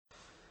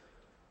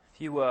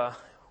If you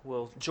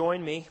will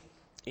join me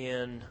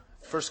in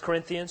 1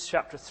 Corinthians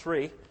chapter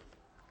 3,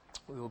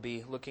 we will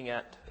be looking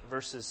at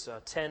verses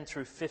 10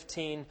 through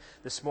 15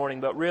 this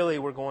morning, but really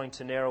we're going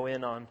to narrow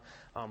in on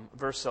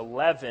verse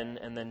 11,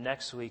 and then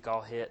next week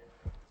I'll hit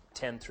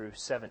 10 through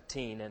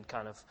 17 and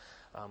kind of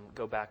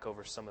go back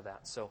over some of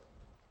that. So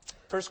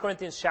 1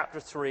 Corinthians chapter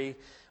 3,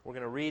 we're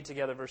going to read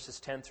together verses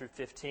 10 through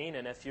 15,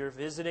 and if you're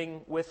visiting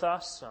with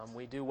us,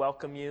 we do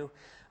welcome you.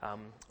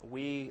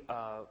 We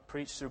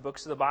preach through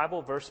books of the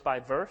Bible, verse by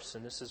verse,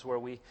 and this is where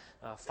we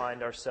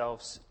find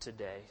ourselves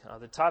today.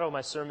 The title of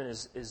my sermon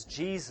is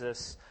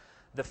Jesus,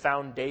 the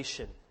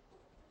Foundation.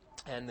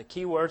 And the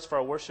key words for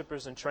our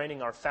worshipers in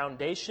training are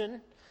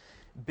foundation,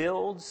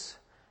 builds,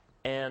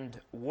 and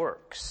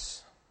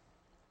works.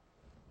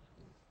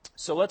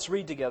 So let's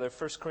read together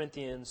 1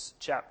 Corinthians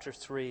chapter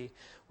 3.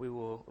 We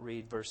will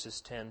read verses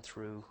 10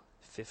 through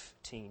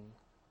 15.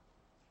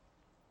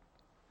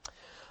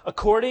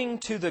 According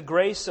to the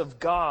grace of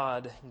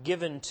God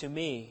given to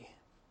me,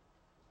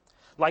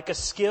 like a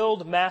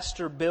skilled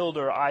master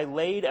builder, I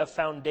laid a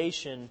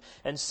foundation,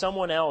 and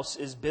someone else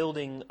is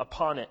building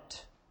upon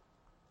it.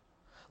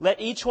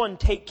 Let each one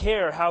take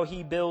care how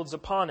he builds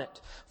upon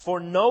it, for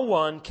no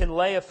one can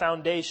lay a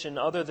foundation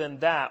other than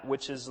that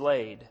which is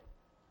laid,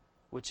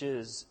 which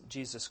is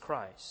Jesus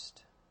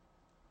Christ.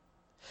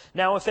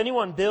 Now, if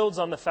anyone builds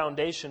on the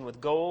foundation with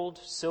gold,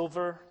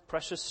 silver,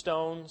 precious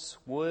stones,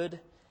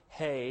 wood,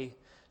 hay,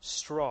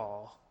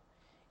 straw,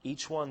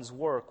 each one's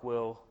work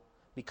will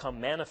become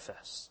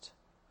manifest.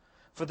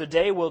 For the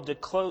day will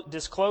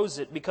disclose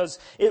it, because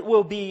it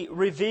will be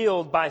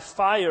revealed by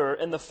fire,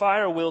 and the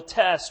fire will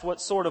test what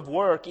sort of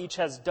work each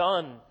has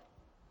done.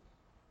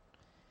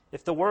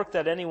 If the work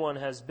that anyone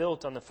has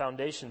built on the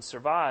foundation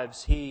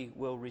survives, he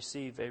will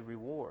receive a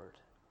reward.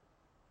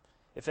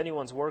 If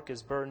anyone's work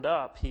is burned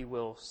up, he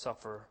will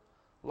suffer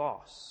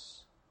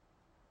loss,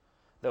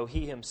 though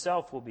he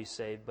himself will be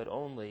saved, but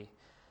only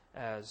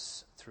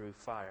as through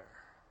fire.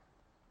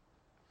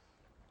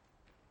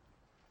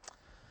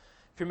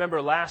 If you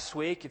remember last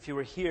week, if you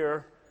were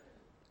here,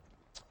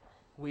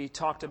 we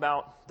talked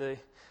about the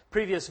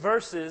previous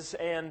verses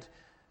and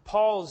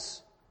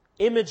Paul's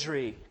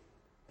imagery,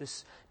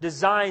 this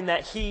design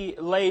that he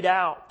laid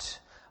out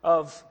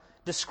of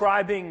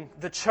describing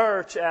the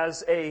church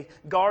as a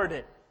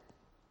garden.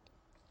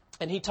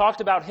 And he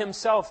talked about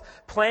himself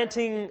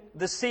planting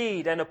the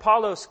seed and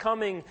Apollos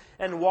coming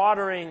and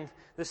watering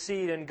the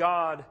seed and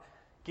God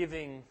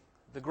giving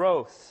the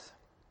growth.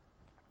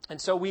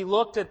 And so we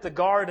looked at the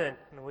garden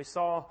and we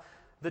saw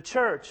the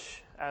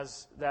church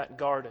as that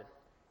garden.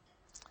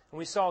 And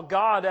we saw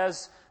God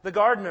as the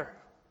gardener.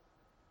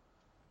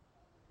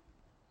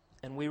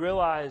 And we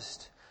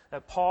realized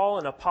that Paul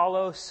and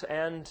Apollos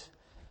and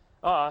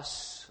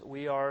us,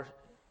 we are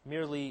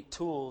merely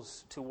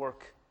tools to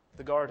work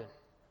the garden.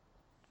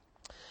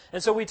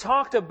 And so we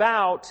talked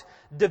about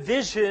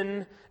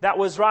division that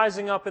was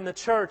rising up in the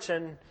church,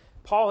 and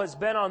Paul has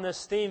been on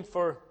this theme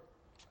for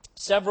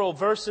several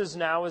verses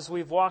now as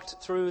we've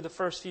walked through the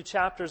first few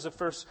chapters of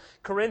 1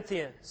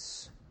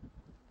 Corinthians.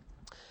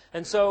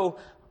 And so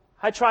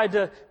I tried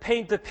to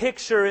paint the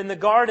picture in the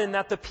garden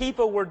that the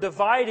people were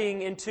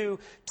dividing into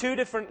two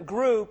different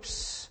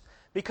groups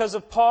because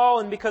of Paul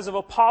and because of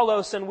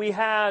Apollos, and we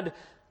had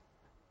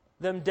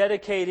them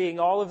dedicating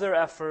all of their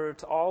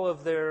effort, all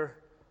of their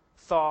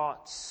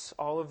thoughts,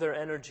 all of their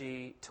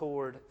energy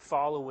toward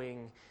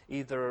following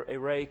either a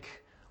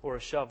rake or a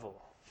shovel.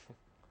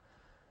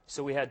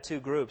 So we had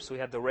two groups. We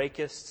had the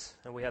rakists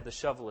and we had the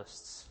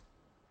shovelists.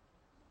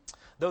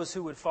 Those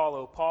who would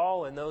follow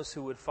Paul and those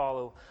who would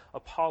follow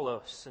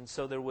Apollos. And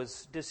so there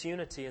was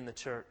disunity in the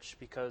church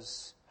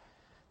because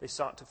they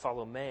sought to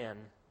follow man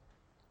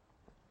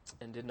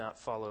and did not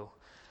follow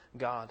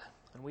God.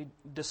 And we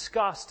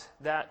discussed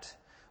that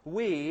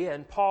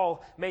and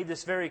Paul made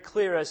this very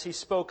clear as he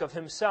spoke of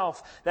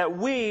himself, that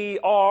we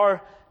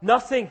are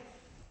nothing.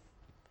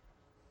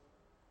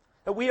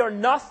 That we are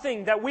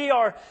nothing, that we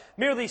are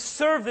merely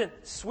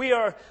servants. We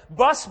are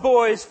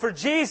busboys for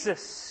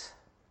Jesus.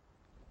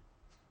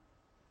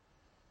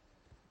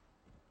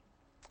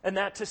 And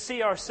that to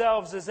see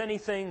ourselves as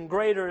anything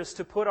greater is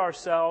to put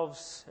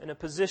ourselves in a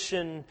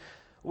position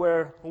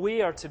where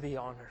we are to be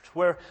honored,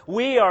 where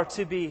we are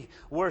to be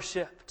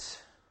worshipped.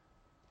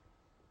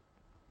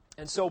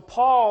 And so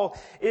Paul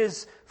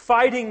is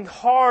fighting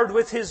hard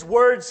with his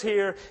words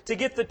here to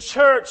get the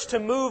church to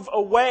move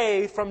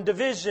away from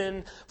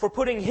division, for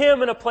putting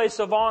him in a place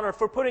of honor,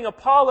 for putting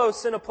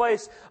Apollos in a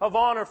place of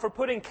honor, for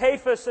putting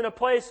Cephas in a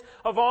place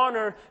of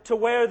honor, to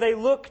where they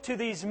look to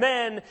these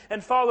men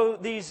and follow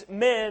these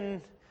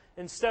men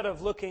instead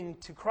of looking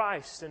to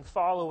Christ and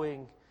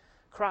following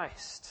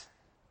Christ.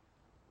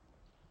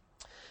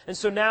 And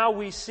so now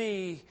we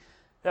see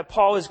that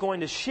Paul is going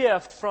to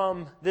shift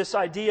from this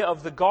idea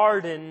of the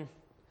garden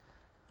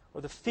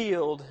or the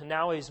field, and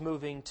now he's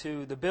moving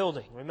to the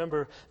building.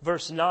 Remember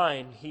verse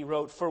 9, he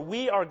wrote, "For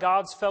we are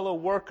God's fellow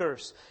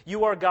workers.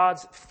 You are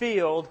God's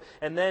field."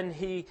 And then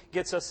he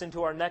gets us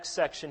into our next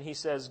section. He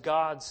says,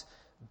 God's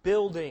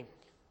building.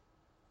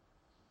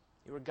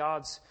 You are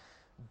God's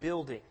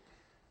building.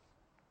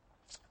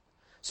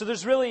 So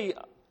there's really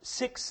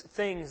 6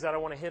 things that I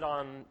want to hit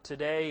on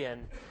today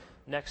and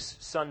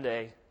next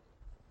Sunday.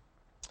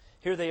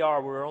 Here they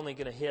are. We're only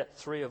going to hit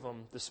 3 of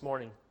them this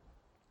morning.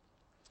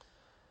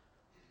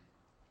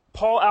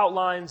 Paul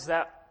outlines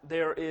that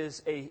there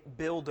is a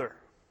builder.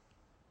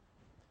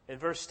 In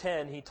verse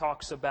 10, he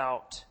talks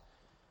about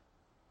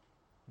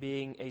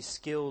being a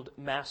skilled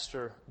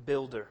master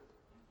builder.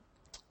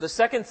 The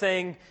second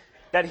thing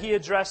that he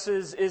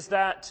addresses is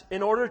that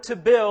in order to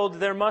build,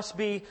 there must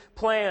be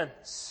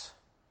plans.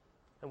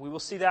 And we will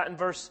see that in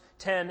verse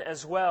 10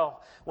 as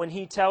well, when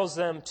he tells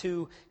them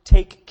to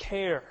take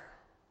care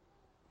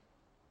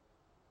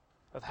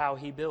of how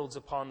he builds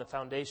upon the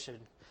foundation.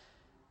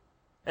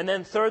 And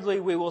then thirdly,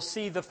 we will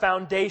see the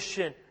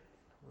foundation.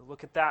 We'll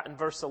look at that in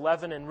verse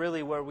 11, and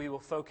really where we will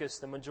focus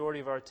the majority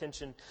of our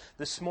attention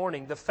this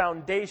morning. The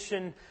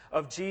foundation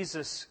of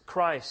Jesus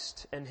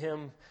Christ and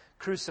Him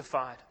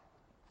crucified.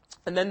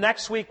 And then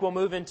next week we'll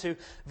move into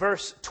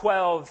verse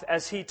 12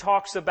 as he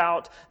talks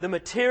about the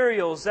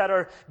materials that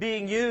are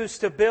being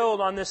used to build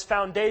on this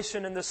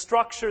foundation and the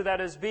structure that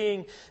is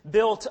being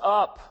built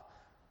up.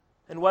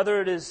 And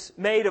whether it is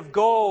made of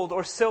gold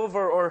or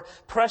silver or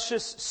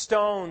precious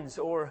stones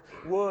or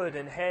wood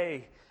and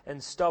hay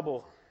and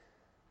stubble.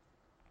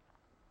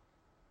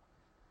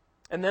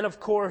 And then, of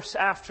course,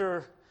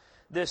 after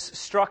this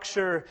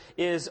structure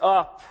is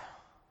up,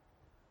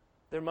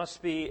 there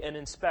must be an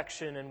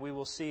inspection, and we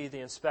will see the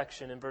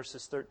inspection in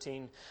verses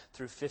 13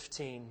 through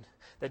 15,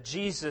 that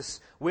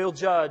Jesus will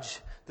judge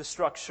the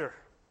structure.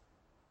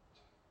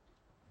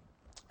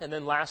 And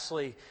then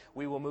lastly,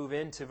 we will move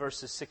into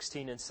verses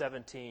 16 and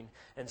 17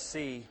 and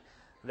see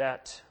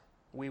that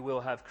we will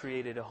have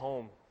created a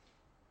home,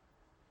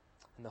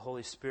 and the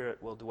Holy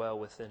Spirit will dwell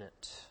within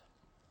it.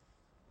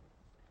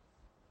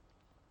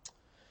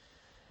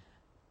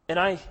 And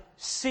I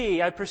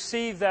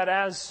perceive that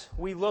as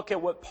we look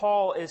at what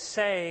Paul is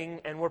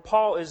saying and where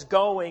Paul is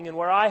going and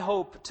where I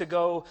hope to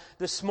go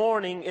this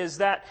morning is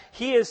that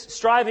he is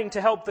striving to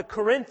help the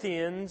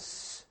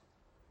Corinthians,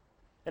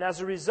 and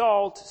as a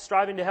result,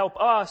 striving to help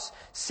us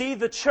see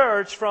the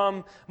church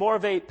from more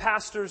of a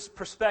pastor's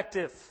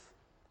perspective.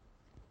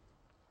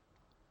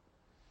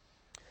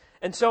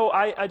 And so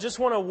I just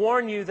want to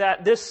warn you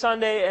that this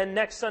Sunday and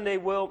next Sunday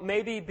will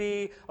maybe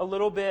be a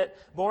little bit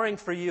boring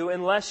for you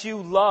unless you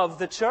love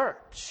the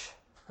church.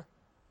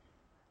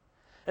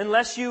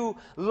 Unless you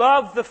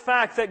love the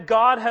fact that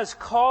God has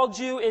called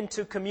you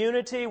into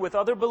community with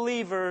other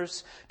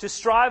believers to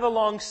strive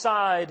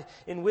alongside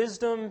in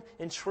wisdom,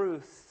 in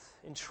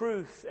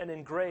truth and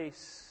in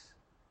grace.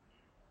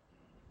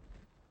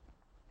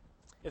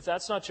 If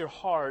that's not your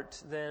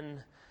heart,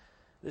 then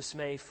this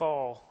may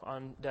fall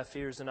on deaf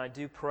ears, and I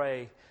do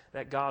pray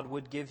that God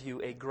would give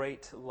you a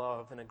great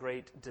love and a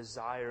great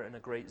desire and a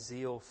great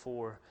zeal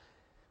for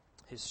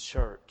His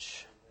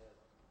church.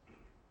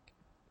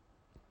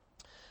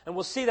 And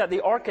we'll see that the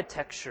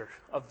architecture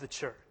of the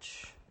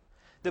church,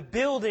 the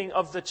building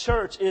of the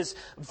church, is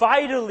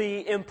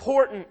vitally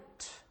important.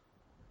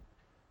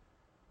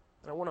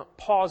 And I want to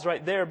pause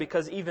right there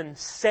because even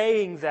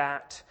saying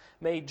that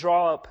may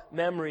draw up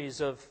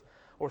memories of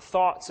or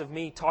thoughts of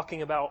me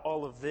talking about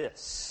all of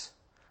this.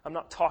 I'm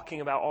not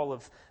talking about all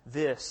of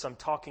this. I'm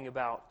talking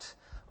about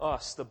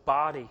us, the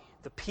body,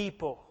 the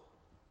people,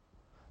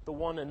 the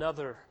one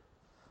another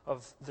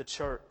of the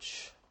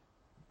church.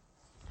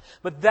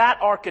 But that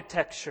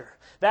architecture,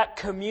 that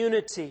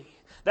community,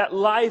 that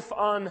life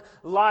on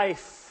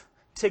life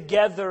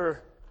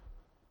together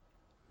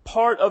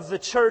part of the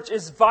church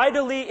is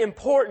vitally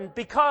important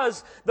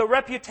because the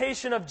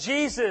reputation of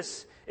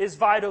Jesus is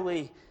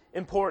vitally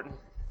important.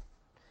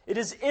 It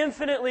is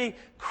infinitely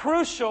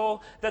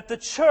crucial that the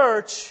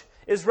church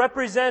is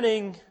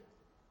representing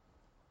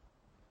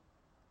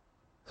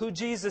who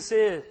Jesus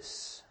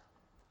is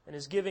and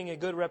is giving a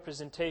good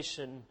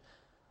representation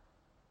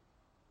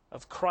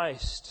of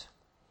Christ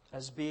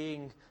as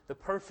being the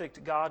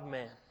perfect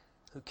God-man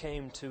who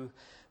came to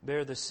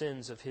bear the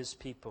sins of His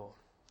people,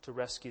 to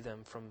rescue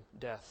them from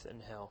death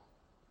and hell.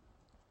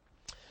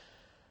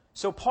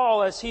 So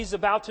Paul, as he's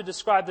about to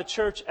describe the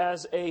church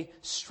as a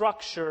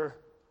structure,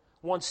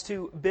 wants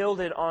to build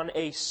it on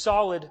a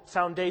solid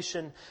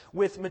foundation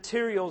with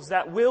materials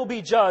that will be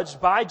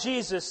judged by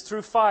Jesus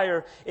through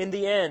fire in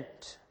the end.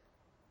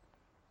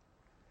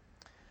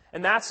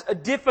 And that's a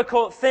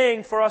difficult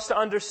thing for us to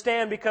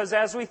understand because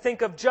as we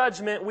think of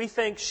judgment, we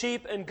think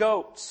sheep and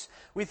goats.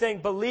 We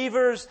think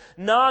believers,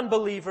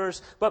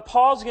 non-believers. But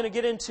Paul's going to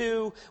get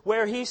into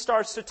where he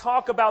starts to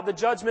talk about the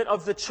judgment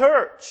of the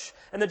church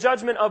and the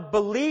judgment of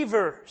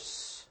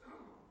believers.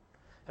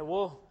 And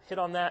we'll hit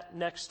on that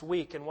next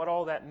week and what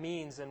all that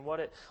means and what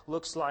it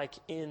looks like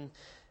in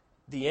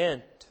the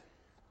end.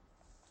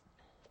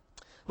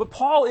 But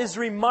Paul is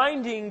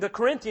reminding the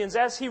Corinthians,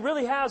 as he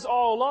really has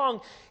all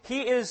along,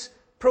 he is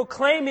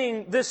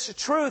proclaiming this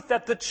truth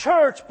that the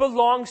church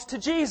belongs to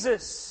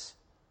Jesus.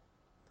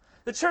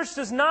 The church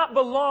does not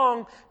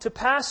belong to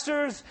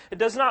pastors. It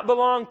does not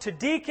belong to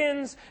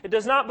deacons. It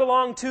does not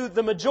belong to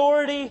the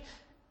majority.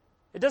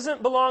 It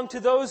doesn't belong to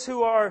those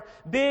who are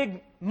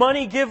big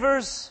money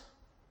givers.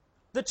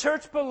 The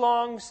church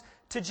belongs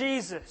to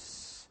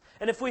Jesus.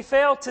 And if we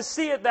fail to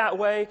see it that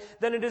way,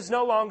 then it is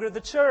no longer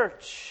the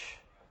church.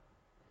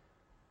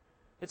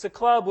 It's a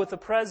club with a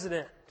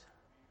president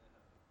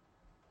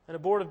and a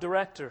board of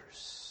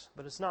directors,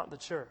 but it's not the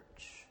church.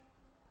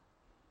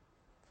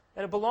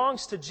 And it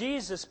belongs to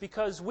Jesus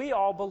because we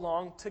all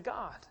belong to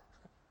God.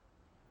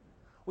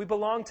 We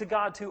belong to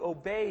God to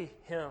obey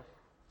Him,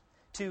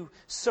 to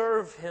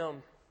serve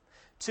Him,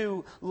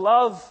 to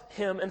love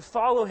Him and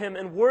follow Him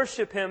and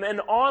worship Him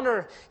and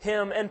honor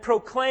Him and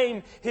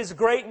proclaim His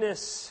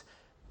greatness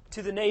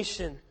to the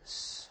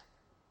nations.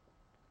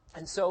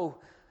 And so,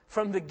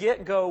 from the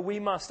get-go, we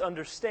must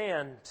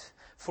understand,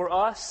 for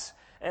us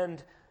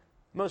and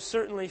most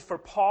certainly for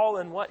Paul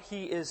and what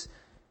he is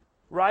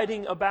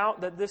writing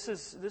about, that this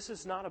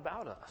is not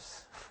about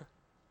us.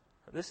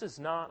 This is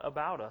not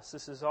about us.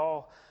 This is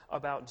all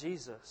about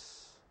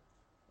Jesus.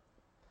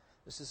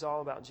 This is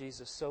all about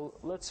Jesus. So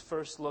let's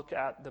first look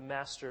at the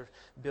master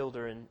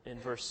builder in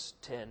verse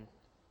 10.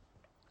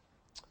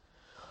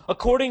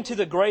 According to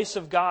the grace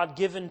of God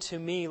given to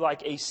me,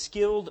 like a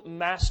skilled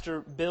master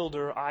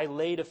builder, I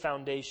laid a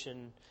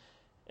foundation,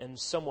 and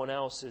someone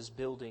else is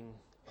building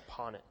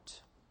upon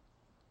it.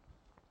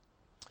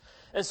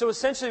 And so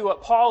essentially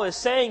what Paul is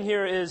saying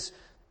here is,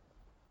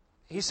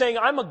 he's saying,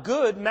 I'm a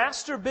good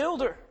master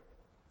builder.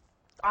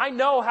 I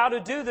know how to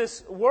do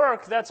this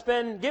work that's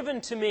been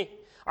given to me.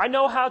 I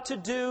know how to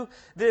do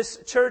this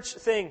church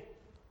thing.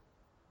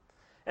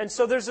 And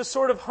so there's a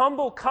sort of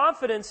humble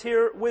confidence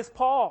here with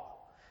Paul.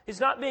 He's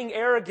not being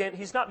arrogant,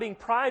 he's not being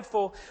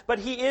prideful, but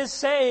he is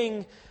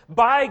saying,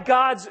 by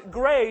God's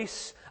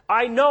grace,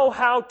 I know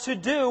how to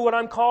do what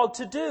I'm called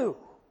to do.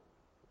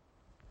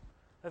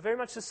 Very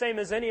much the same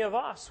as any of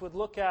us would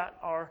look at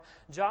our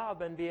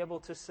job and be able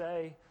to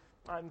say,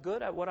 I'm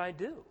good at what I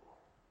do.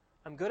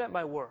 I'm good at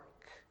my work.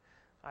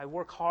 I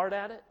work hard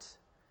at it,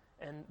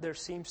 and there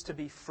seems to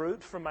be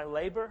fruit from my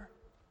labor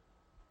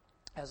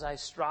as I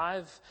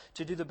strive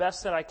to do the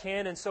best that I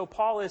can. And so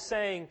Paul is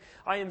saying,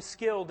 I am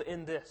skilled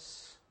in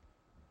this,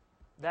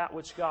 that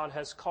which God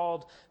has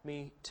called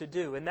me to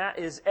do. And that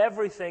is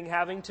everything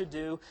having to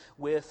do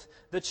with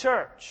the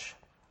church.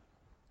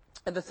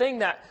 And the thing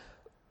that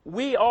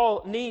we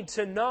all need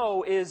to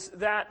know is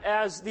that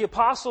as the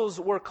apostles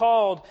were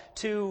called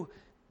to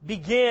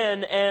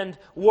begin and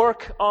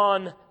work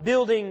on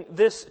building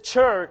this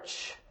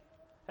church,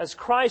 as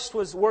Christ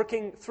was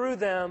working through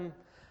them,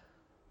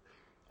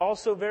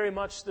 also very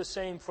much the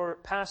same for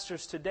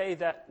pastors today,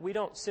 that we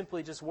don't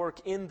simply just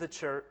work in the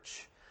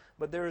church,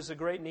 but there is a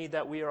great need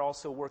that we are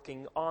also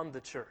working on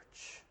the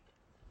church.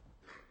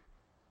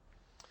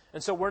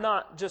 And so we're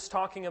not just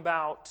talking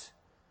about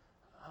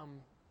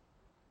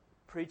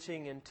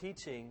preaching and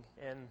teaching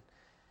and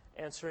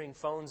answering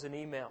phones and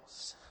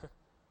emails.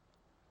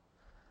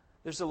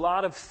 There's a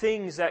lot of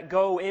things that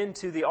go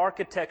into the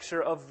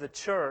architecture of the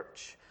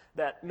church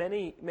that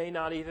many may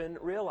not even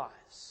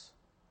realize.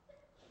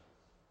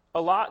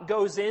 A lot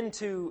goes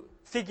into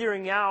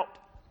figuring out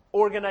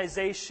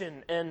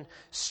organization and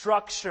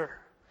structure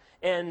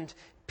and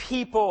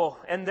people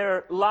and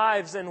their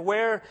lives and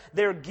where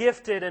they're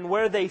gifted and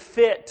where they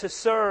fit to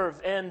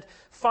serve, and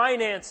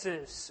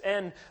finances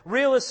and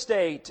real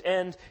estate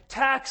and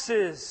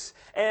taxes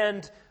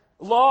and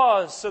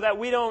laws so that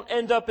we don't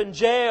end up in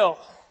jail,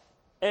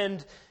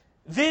 and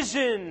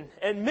vision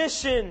and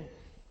mission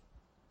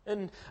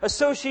and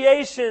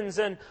associations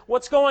and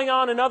what's going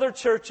on in other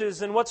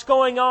churches and what's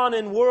going on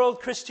in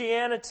world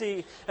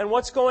Christianity and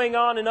what's going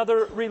on in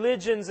other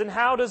religions, and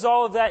how does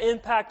all of that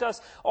impact us.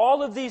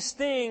 All of these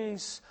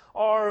things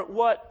are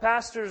what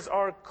pastors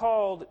are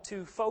called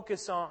to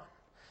focus on.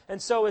 And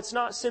so it's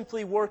not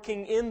simply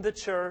working in the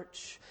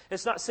church.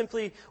 It's not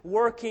simply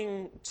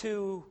working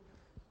to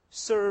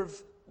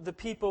serve the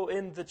people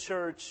in the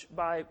church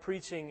by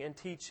preaching and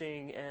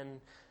teaching and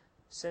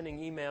sending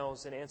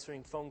emails and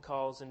answering phone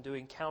calls and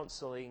doing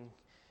counseling.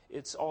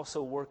 It's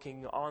also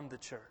working on the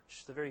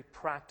church, the very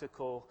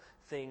practical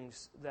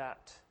things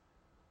that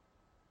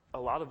a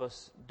lot of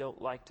us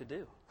don't like to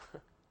do.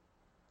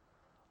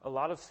 A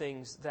lot of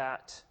things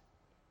that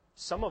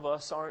some of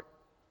us aren't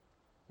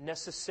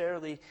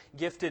necessarily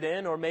gifted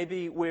in, or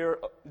maybe we're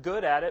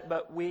good at it,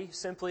 but we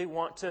simply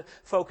want to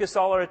focus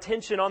all our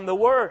attention on the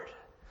Word.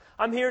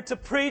 I'm here to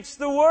preach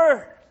the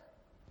Word.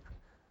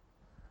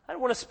 I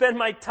don't want to spend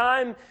my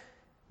time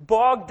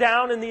bogged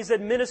down in these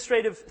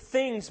administrative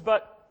things,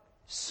 but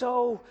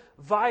so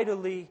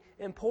vitally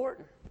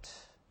important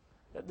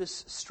that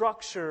this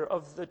structure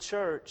of the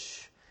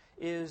church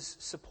is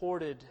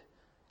supported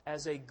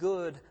as a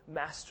good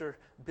master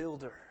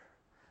builder,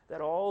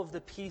 that all of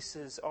the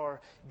pieces are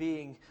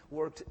being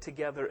worked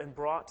together and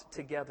brought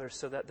together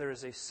so that there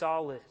is a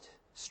solid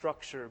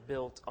structure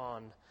built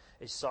on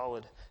a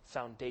solid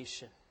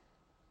foundation.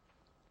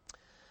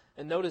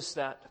 And notice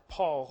that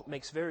Paul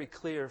makes very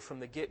clear from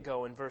the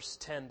get-go in verse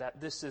 10 that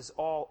this is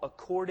all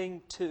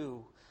according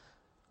to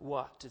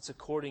what? It's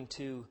according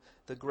to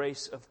the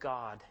grace of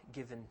God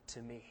given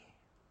to me.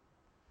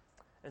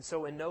 And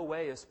so in no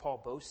way is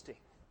Paul boasting.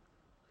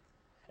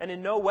 And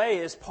in no way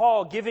is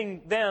Paul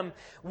giving them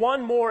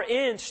one more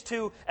inch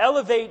to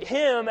elevate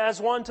him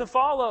as one to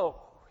follow.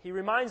 He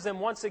reminds them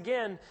once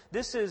again,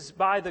 this is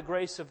by the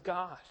grace of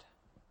God.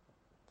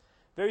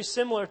 Very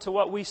similar to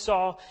what we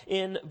saw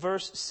in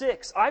verse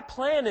 6. I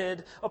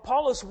planted,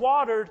 Apollos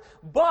watered,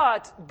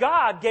 but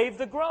God gave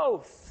the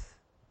growth.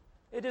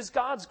 It is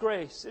God's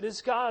grace. It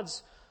is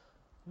God's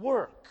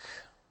work.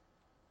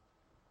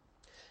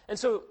 And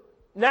so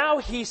now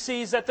he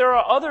sees that there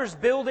are others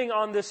building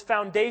on this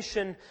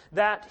foundation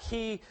that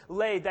he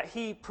laid, that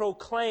he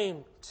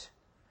proclaimed.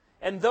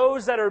 And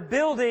those that are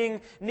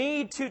building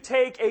need to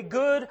take a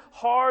good,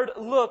 hard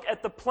look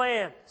at the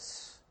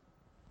plans.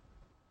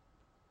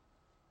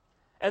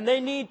 And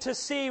they need to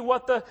see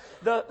what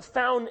the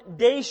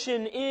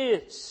foundation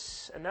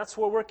is. And that's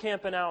where we're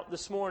camping out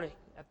this morning,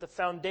 at the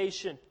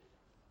foundation.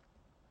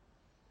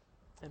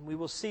 And we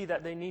will see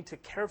that they need to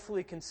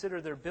carefully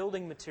consider their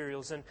building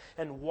materials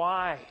and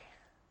why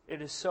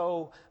it is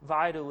so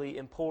vitally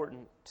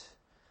important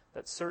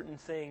that certain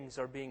things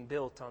are being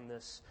built on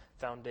this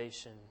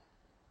foundation.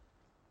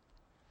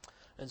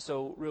 And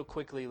so, real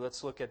quickly,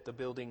 let's look at the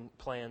building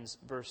plans.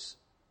 Verse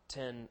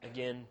 10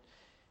 again.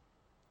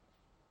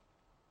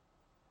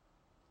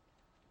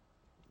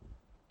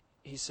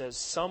 He says,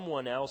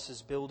 someone else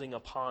is building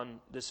upon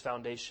this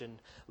foundation.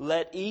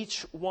 Let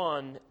each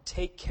one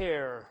take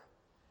care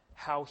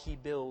how he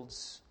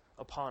builds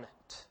upon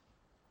it.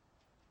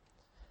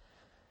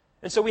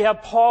 And so we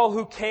have Paul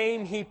who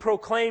came, he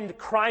proclaimed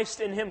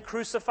Christ in Him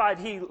crucified.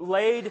 He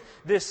laid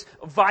this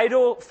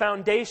vital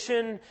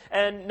foundation,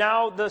 and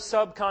now the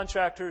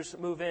subcontractors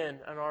move in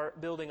and are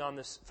building on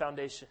this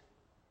foundation.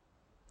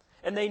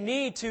 And they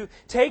need to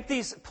take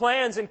these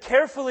plans and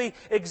carefully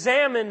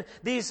examine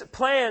these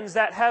plans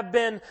that have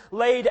been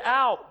laid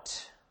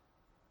out.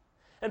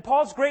 And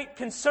Paul's great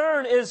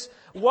concern is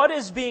what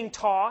is being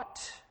taught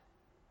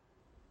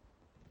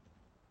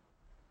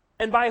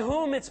and by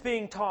whom it's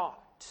being taught.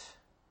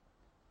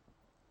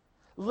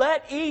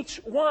 Let each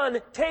one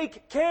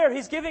take care.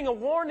 He's giving a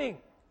warning.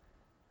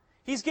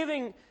 He's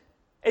giving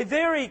a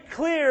very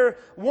clear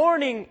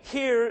warning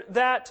here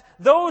that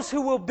those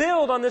who will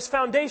build on this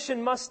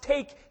foundation must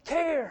take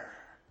care,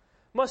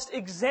 must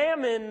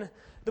examine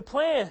the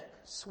plans.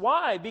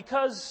 Why?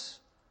 Because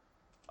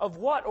of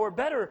what, or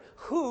better,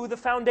 who the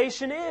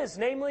foundation is,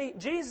 namely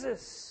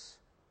Jesus.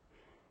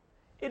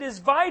 It is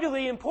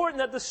vitally important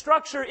that the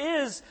structure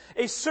is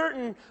a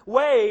certain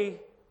way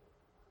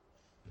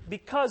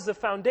because the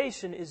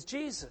foundation is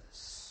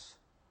Jesus.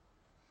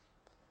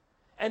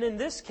 And in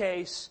this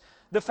case,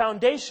 the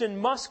foundation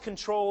must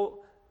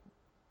control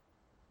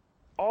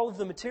all of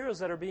the materials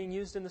that are being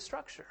used in the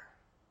structure.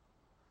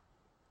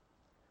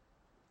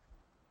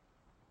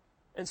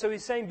 And so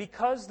he's saying,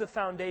 because the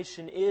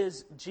foundation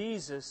is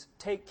Jesus,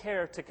 take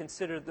care to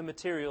consider the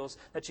materials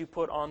that you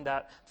put on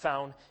that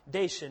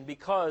foundation,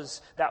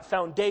 because that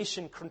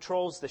foundation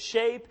controls the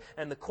shape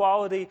and the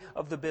quality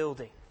of the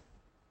building.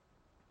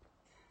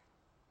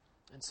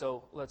 And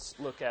so let's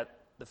look at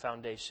the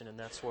foundation, and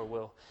that's where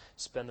we'll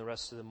spend the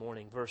rest of the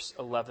morning. Verse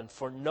 11,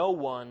 for no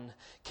one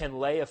can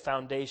lay a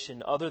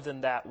foundation other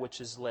than that which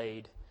is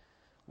laid,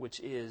 which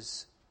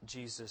is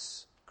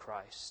Jesus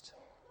Christ.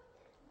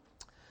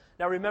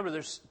 Now remember,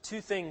 there's two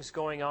things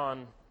going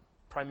on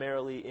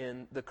primarily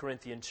in the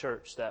Corinthian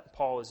church that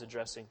Paul is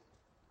addressing.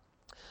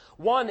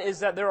 One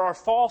is that there are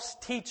false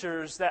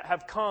teachers that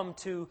have come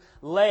to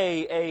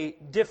lay a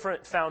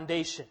different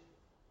foundation.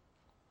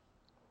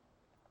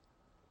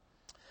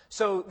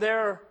 So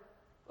they're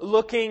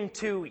looking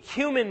to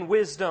human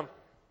wisdom.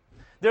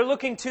 They're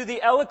looking to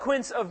the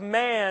eloquence of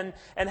man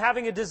and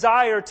having a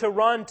desire to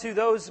run to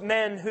those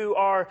men who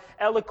are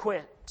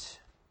eloquent,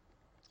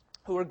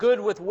 who are good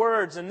with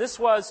words. And this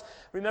was,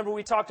 remember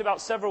we talked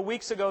about several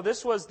weeks ago,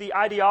 this was the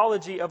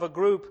ideology of a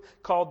group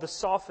called the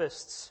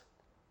Sophists.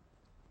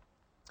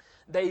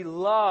 They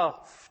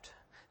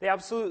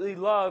absolutely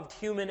loved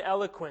human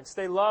eloquence.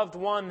 They loved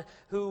one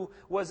who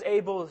was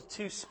able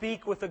to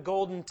speak with a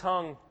golden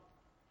tongue,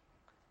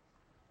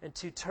 and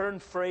to turn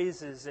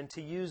phrases and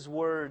to use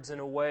words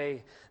in a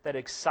way that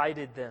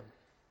excited them.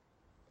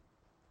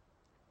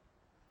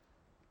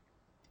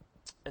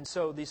 And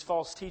so these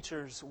false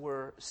teachers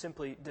were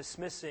simply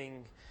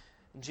dismissing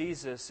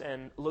Jesus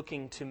and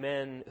looking to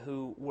men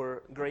who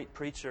were great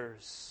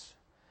preachers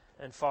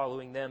and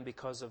following them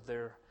because of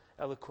their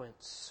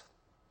eloquence.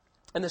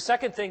 And the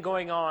second thing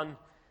going on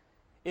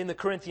in the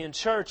Corinthian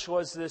church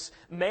was this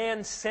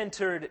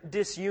man-centered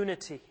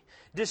disunity.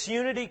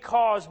 Disunity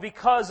caused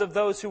because of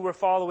those who were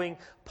following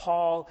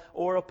Paul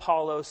or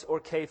Apollos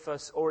or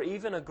Cephas, or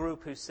even a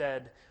group who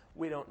said,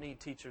 we don't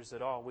need teachers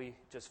at all, we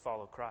just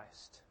follow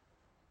Christ.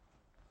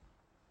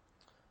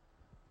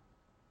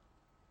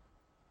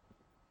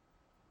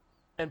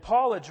 And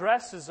Paul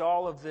addresses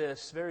all of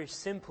this very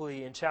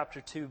simply in chapter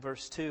 2,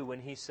 verse 2,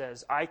 when he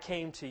says, I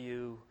came to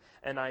you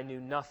and I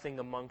knew nothing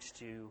amongst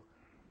you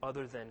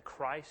other than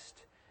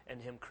Christ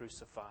and Him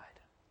crucified.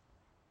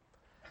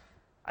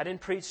 I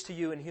didn't preach to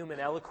you in human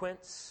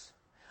eloquence.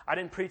 I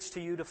didn't preach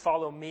to you to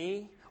follow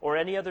me or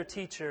any other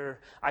teacher.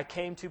 I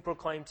came to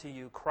proclaim to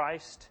you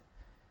Christ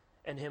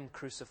and Him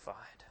crucified.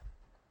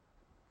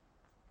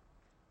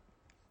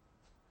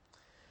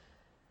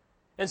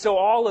 And so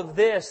all of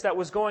this that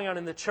was going on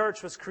in the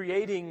church was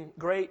creating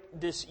great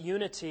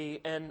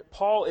disunity. And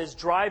Paul is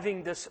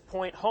driving this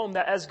point home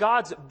that as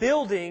God's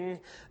building,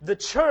 the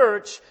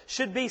church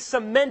should be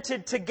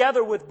cemented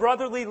together with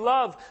brotherly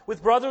love,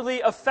 with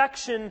brotherly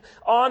affection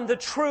on the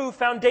true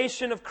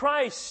foundation of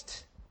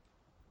Christ.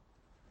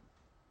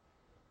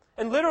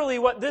 And literally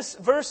what this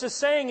verse is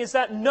saying is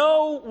that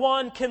no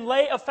one can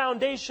lay a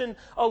foundation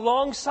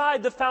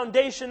alongside the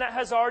foundation that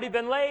has already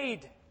been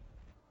laid.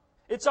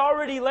 It's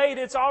already laid.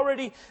 It's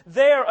already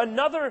there.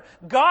 Another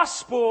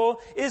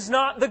gospel is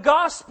not the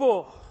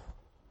gospel.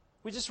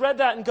 We just read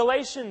that in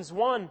Galatians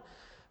 1,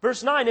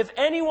 verse 9. If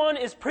anyone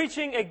is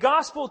preaching a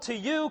gospel to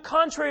you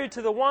contrary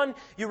to the one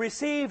you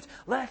received,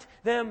 let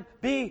them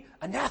be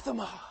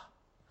anathema.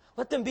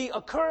 Let them be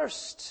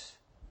accursed.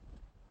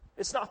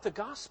 It's not the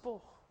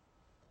gospel.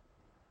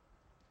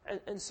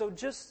 And so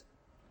just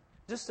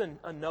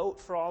a note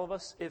for all of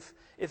us, if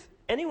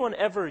anyone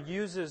ever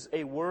uses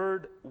a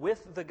word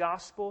with the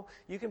gospel,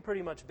 you can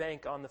pretty much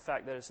bank on the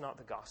fact that it's not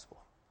the gospel.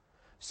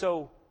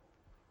 So,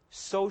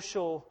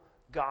 social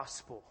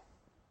gospel,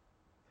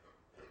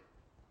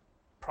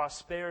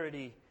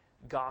 prosperity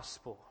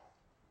gospel,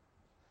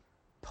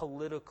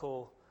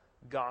 political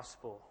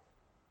gospel,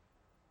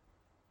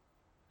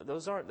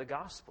 those aren't the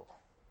gospel.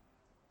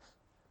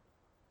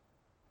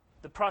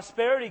 The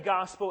prosperity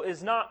gospel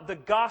is not the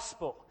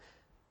gospel.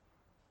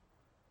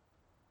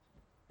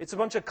 It's a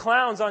bunch of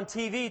clowns on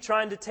TV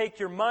trying to take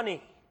your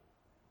money.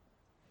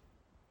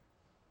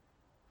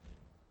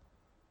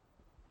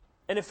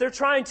 And if they're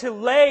trying to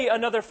lay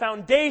another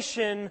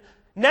foundation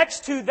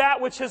next to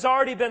that which has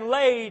already been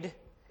laid,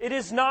 it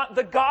is not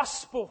the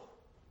gospel.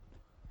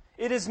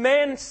 It is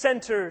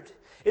man-centered.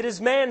 It is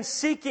man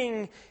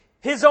seeking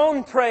his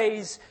own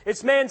praise.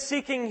 It's man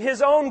seeking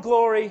his own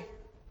glory.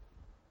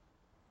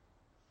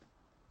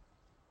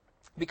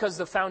 Because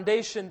the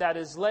foundation that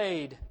is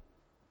laid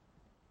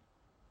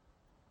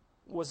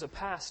was a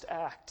past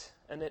act,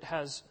 and it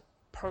has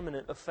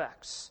permanent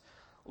effects.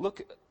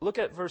 Look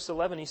at verse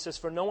 11. He says,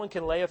 "For no one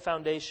can lay a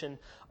foundation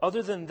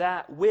other than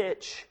that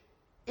which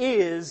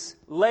is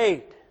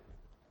laid."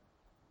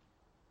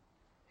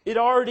 It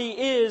already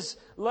is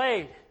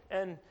laid.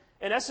 And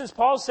in essence,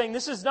 Paul's saying,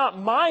 this is not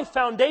my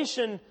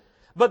foundation,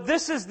 but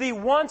this is the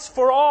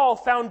once-for-all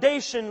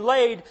foundation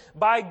laid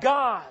by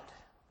God,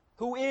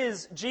 who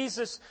is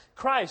Jesus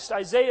Christ.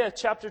 Isaiah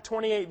chapter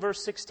 28,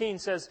 verse 16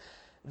 says,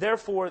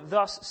 "Therefore,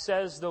 thus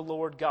says the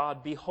Lord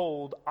God,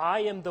 Behold,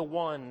 I am the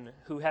one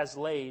who has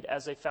laid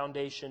as a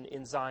foundation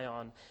in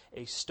Zion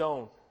a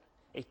stone,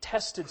 a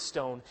tested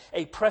stone,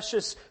 a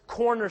precious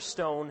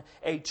cornerstone,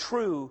 a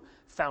true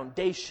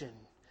foundation.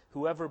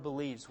 Whoever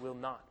believes will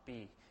not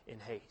be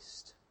in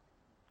haste."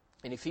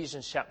 In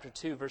Ephesians chapter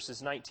 2,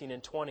 verses 19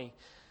 and 20,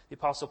 the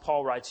Apostle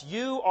Paul writes,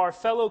 "You are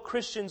fellow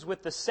Christians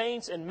with the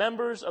saints and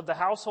members of the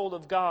household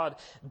of God,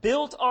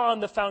 built on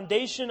the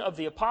foundation of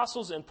the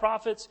apostles and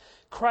prophets,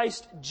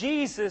 Christ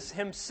Jesus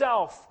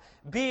Himself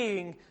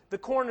being the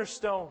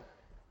cornerstone."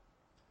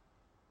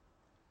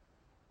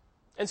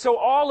 And so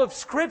all of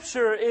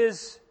Scripture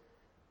is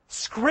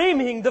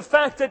screaming the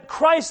fact that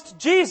Christ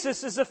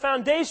Jesus is the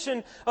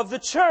foundation of the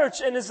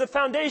church and is the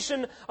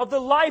foundation of the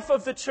life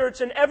of the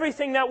church and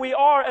everything that we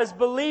are as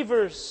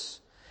believers.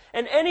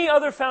 And any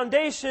other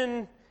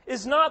foundation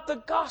is not the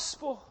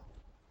gospel.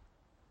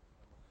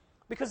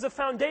 Because the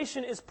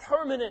foundation is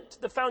permanent.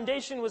 The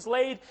foundation was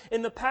laid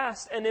in the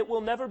past and it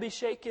will never be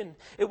shaken.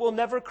 It will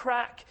never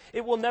crack.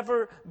 It will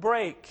never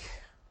break.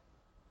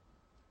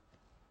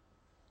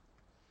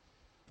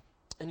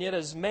 And yet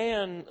as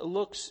man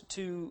looks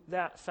to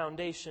that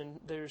foundation,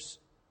 there's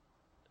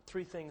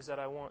three things that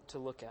I want to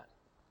look at.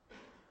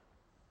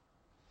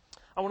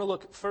 I want to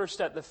look first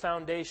at the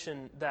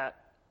foundation that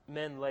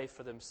men lay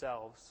for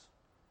themselves.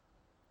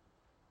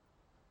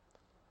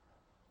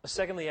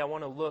 Secondly, I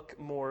want to look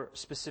more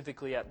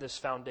specifically at this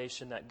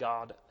foundation that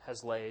God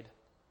has laid.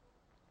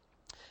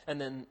 And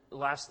then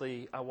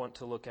lastly, I want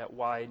to look at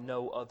why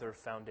no other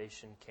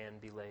foundation can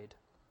be laid.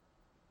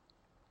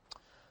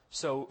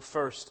 So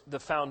first,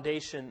 the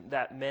foundation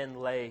that men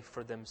lay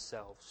for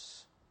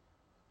themselves.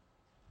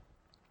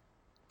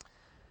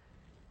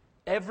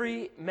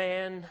 Every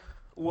man,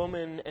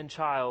 woman, and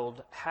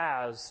child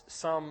has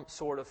some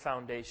sort of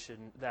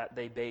foundation that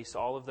they base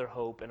all of their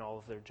hope and all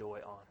of their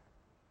joy on.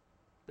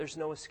 There's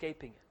no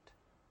escaping it.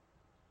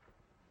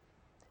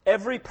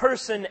 Every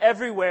person,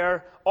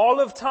 everywhere, all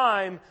of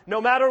time,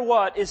 no matter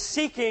what, is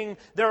seeking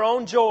their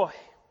own joy.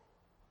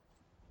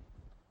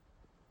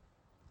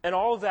 And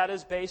all of that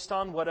is based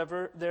on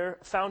whatever their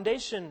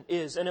foundation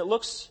is. And it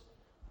looks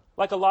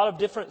like a lot of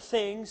different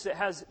things. It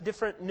has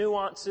different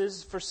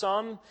nuances for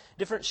some,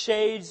 different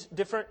shades,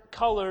 different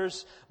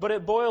colors, but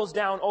it boils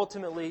down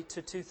ultimately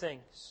to two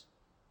things.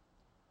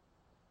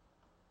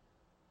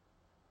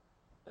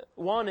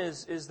 One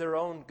is their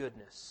own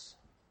goodness.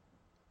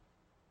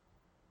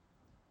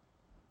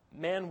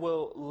 man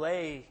will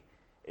lay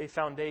a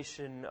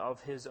foundation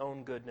of his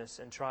own goodness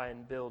and try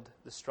and build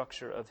the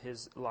structure of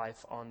his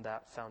life on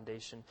that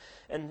foundation.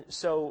 And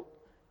so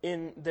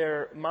in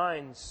their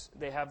minds,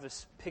 they have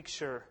this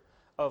picture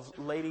of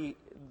the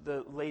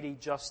Lady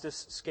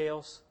Justice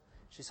scales.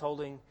 She's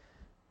holding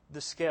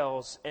the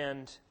scales,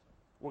 and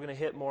we're going to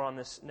hit more on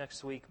this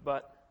next week,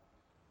 but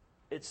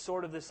it's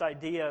sort of this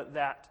idea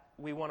that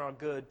we want our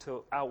good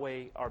to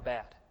outweigh our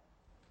bad.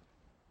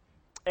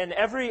 And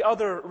every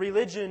other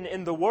religion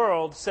in the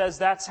world says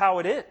that's how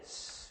it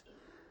is.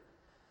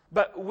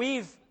 But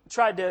we've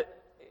tried to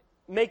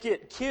make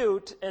it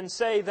cute and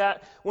say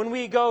that when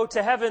we go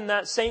to heaven,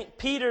 that St.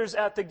 Peter's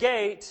at the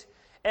gate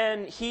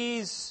and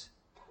he's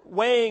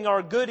weighing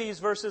our goodies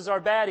versus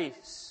our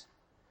baddies.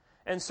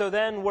 And so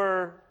then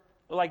we're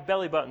like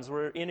belly buttons.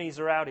 We're innies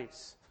or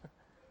outies.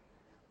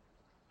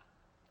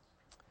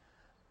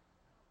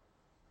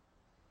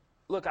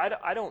 Look,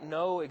 I don't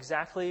know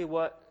exactly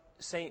what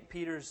St.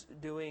 Peter's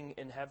doing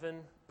in heaven.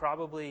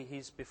 Probably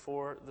he's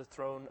before the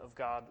throne of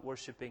God,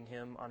 worshiping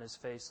Him on his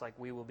face like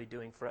we will be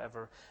doing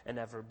forever and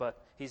ever.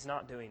 But he's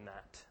not doing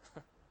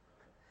that.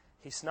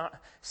 He's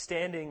not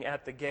standing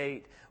at the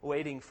gate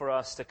waiting for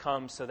us to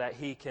come so that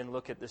he can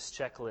look at this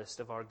checklist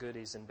of our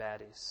goodies and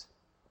baddies.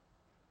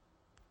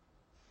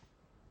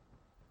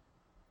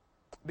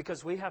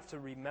 Because we have to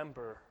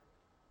remember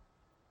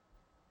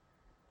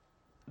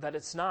that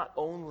it's not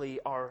only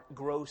our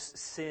gross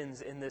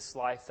sins in this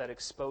life that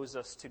expose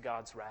us to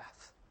God's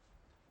wrath.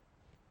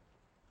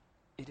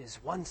 It is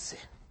one sin.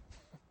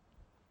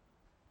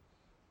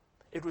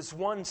 It was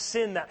one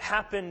sin that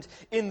happened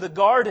in the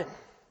garden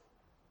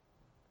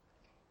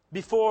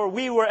before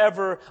we were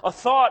ever a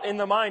thought in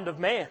the mind of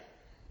man.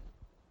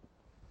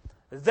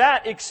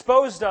 That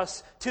exposed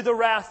us to the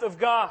wrath of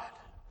God.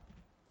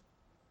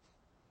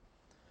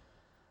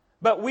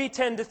 But we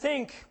tend to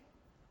think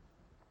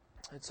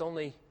it's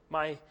only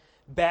my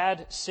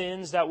bad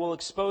sins that will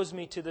expose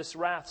me to this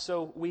wrath.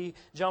 So we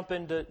jump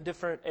into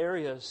different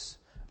areas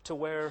to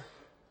where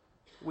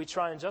we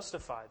try and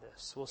justify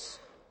this.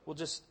 We'll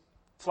just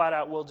flat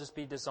out, we'll just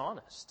be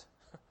dishonest.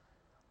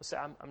 We'll say,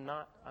 I'm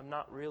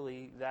not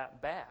really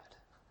that bad.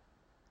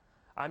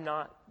 I'm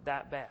not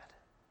that bad.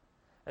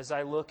 As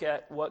I look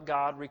at what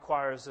God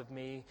requires of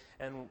me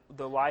and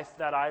the life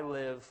that I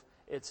live,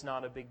 it's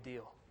not a big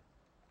deal.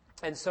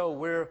 And so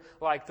we're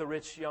like the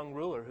rich young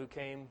ruler who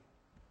came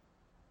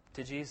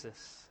to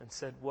Jesus and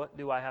said, what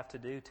do I have to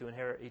do to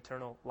inherit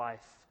eternal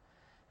life?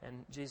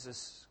 And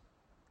Jesus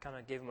kind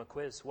of gave him a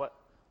quiz. What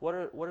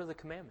are the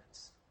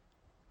commandments?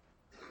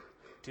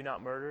 Do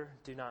not murder,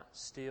 do not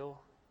steal,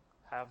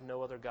 have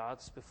no other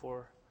gods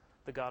before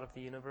the God of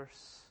the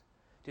universe.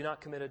 Do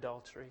not commit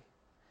adultery.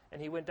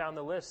 And he went down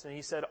the list and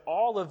he said,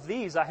 all of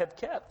these I have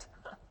kept.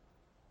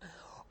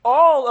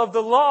 All of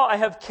the law I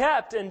have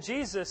kept. And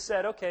Jesus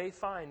said, okay,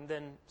 fine,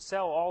 then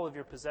sell all of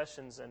your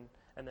possessions and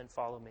then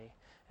follow me.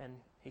 And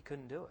he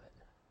couldn't do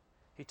it.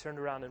 He turned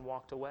around and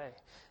walked away.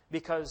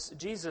 Because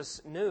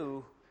Jesus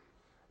knew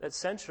that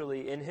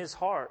centrally in his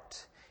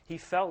heart, he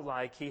felt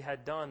like he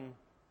had done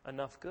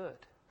enough good.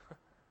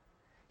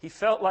 He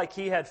felt like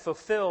he had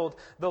fulfilled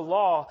the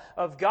law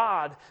of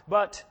God.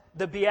 But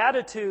the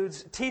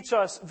Beatitudes teach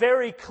us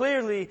very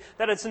clearly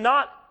that it's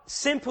not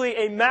simply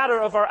a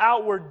matter of our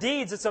outward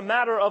deeds, it's a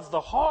matter of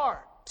the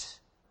heart.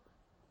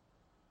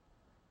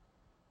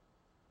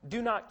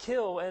 Do not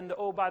kill, and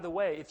oh, by the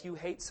way, if you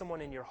hate someone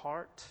in your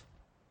heart,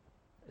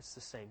 it's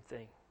the same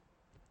thing.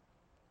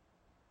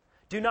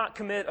 Do not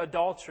commit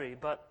adultery,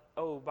 but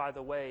oh, by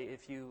the way,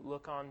 if you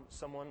look on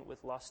someone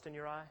with lust in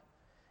your eye,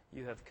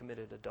 you have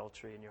committed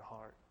adultery in your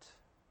heart.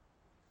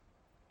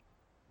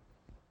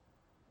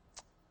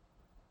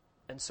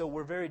 And so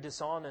we're very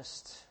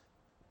dishonest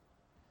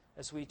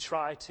as we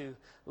try to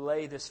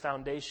lay this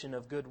foundation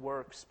of good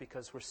works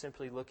because we're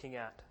simply looking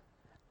at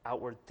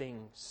outward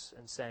things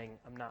and saying,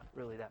 I'm not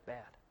really that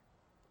bad.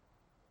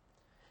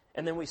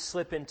 And then we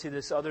slip into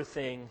this other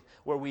thing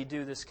where we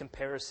do this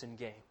comparison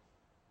game.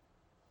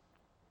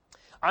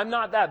 I'm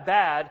not that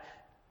bad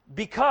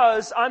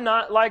because I'm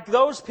not like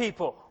those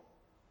people.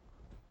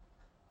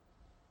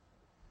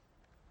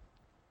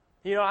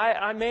 You know,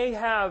 I may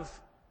have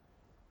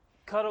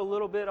cut a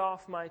little bit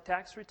off my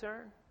tax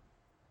return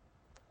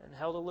and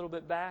held a little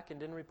bit back and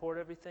didn't report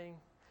everything,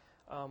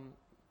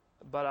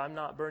 but I'm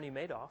not Bernie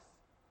Madoff.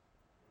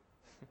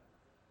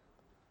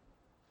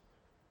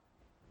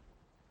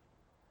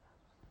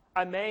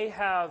 I may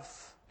have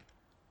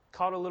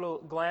caught a little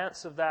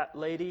glance of that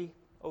lady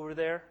over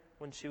there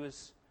when she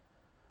was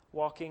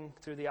walking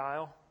through the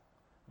aisle,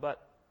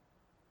 but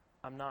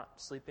I'm not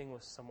sleeping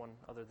with someone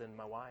other than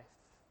my wife.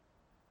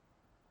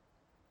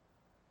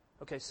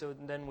 Okay, so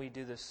then we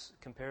do this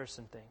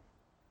comparison thing.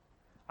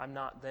 I'm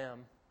not them,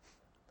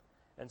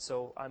 and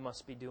so I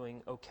must be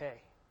doing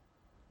okay.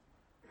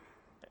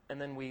 And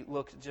then we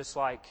look just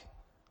like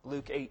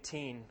Luke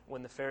 18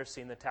 when the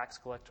Pharisee and the tax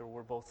collector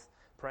were both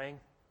praying.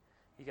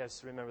 You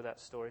guys remember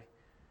that story?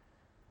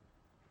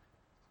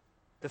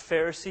 The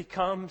Pharisee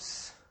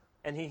comes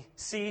and he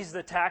sees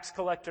the tax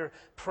collector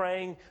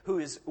praying, who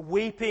is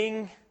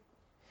weeping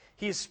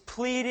He's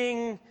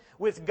pleading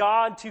with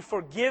God to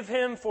forgive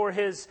him for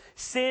his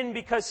sin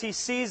because he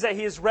sees that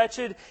he is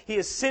wretched, he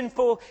is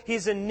sinful,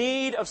 he's in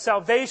need of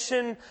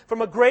salvation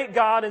from a great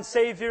God and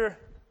Savior.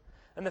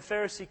 And the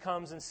Pharisee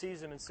comes and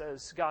sees him and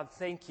says, God,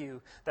 thank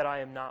you that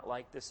I am not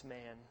like this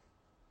man.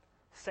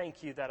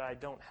 Thank you that I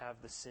don't have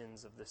the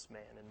sins of this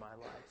man in my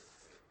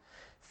life.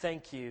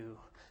 Thank you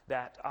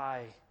that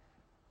I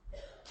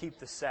keep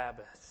the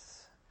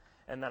Sabbath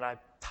and that I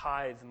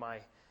tithe my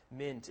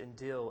mint and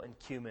dill and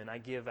cumin I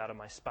give out of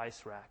my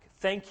spice rack.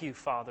 Thank you,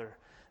 Father,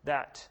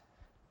 that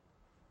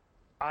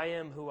I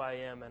am who I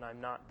am and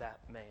I'm not that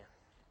man.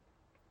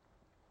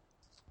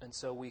 And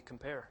so we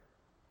compare.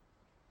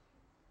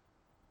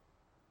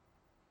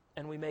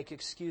 And we make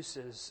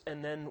excuses,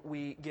 and then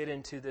we get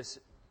into this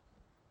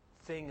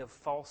thing of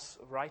false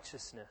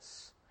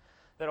righteousness.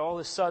 That all of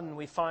a sudden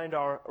we find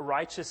our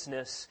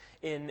righteousness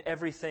in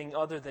everything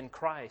other than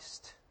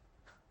Christ.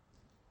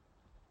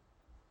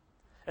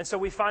 And so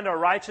we find our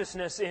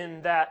righteousness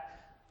in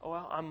that,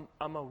 I'm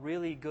a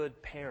really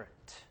good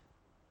parent.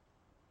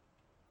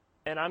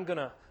 And I'm going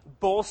to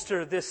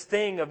bolster this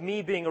thing of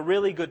me being a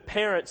really good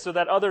parent so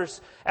that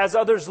as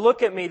others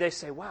look at me, they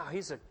say, wow,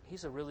 he's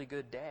a really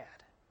good dad.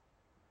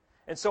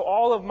 And so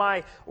all of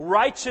my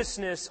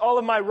righteousness, all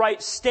of my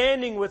right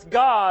standing with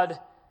God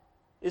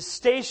is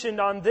stationed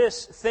on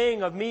this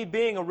thing of me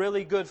being a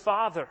really good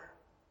father.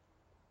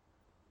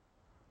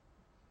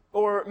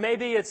 Or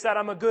maybe it's that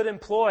I'm a good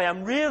employee.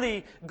 I'm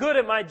really good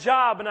at my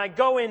job and I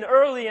go in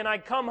early and I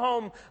come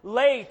home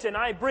late and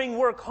I bring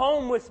work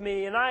home with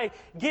me and I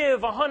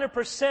give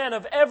 100%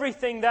 of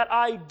everything that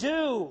I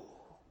do.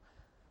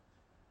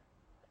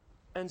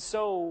 And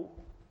so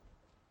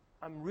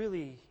I'm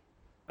really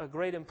a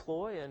great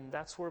employee and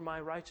that's where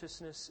my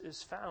righteousness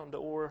is found.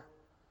 Or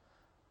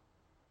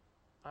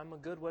I'm a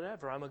good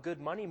whatever. I'm a good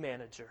money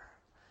manager.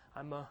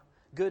 I'm a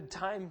good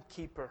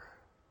timekeeper.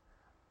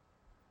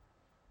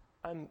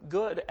 I'm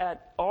good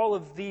at all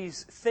of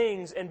these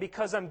things, and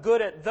because I'm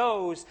good at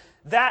those,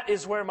 that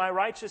is where my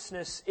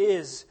righteousness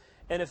is.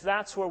 And if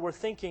that's where we're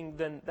thinking,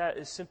 then that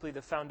is simply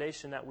the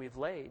foundation that we've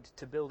laid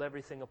to build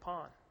everything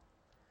upon.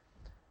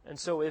 And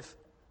so if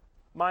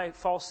my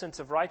false sense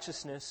of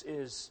righteousness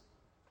is,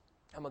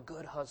 I'm a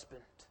good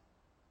husband.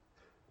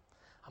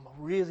 I'm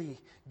a really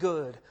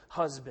good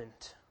husband.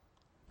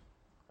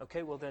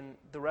 Okay, well then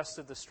the rest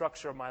of the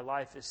structure of my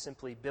life is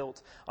simply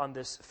built on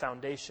this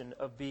foundation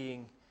of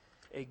being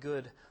a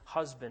good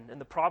husband. And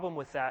the problem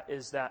with that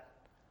is that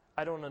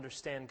I don't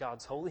understand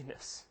God's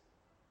holiness.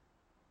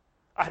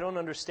 I don't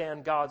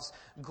understand God's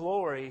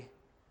glory.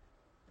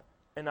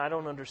 And I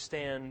don't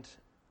understand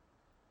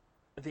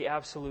the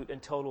absolute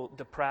and total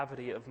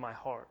depravity of my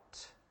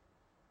heart.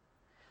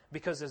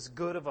 Because as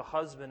good of a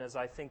husband as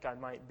I think I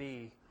might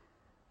be,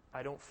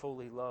 I don't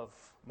fully love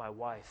my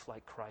wife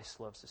like Christ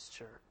loves His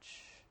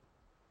church.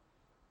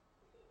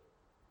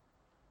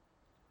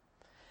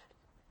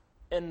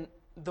 And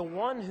the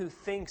one who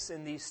thinks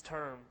in these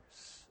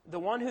terms, the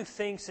one who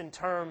thinks in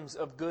terms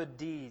of good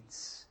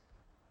deeds,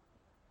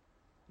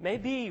 may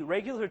be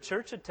regular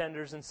church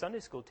attenders and Sunday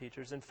school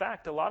teachers. In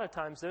fact, a lot of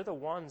times they're the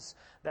ones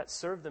that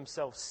serve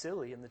themselves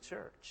silly in the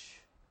church.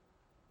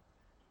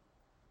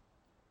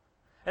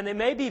 And they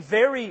may be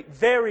very,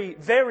 very,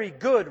 very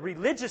good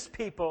religious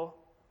people,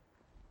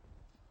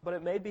 but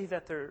it may be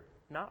that they're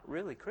not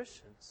really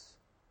Christians.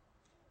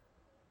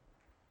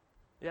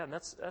 Yeah, and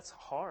that's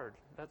hard.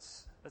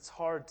 That's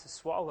hard to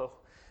swallow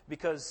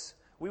because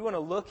we want to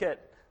look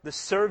at the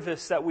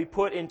service that we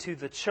put into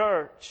the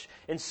church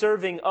in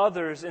serving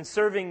others and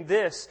serving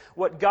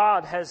what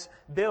God has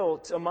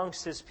built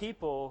amongst His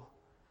people,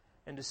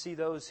 and to see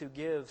those who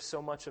give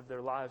so much of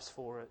their lives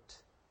for it.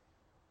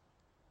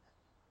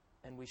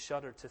 And we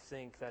shudder to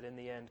think that in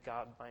the end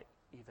God might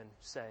even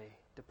say,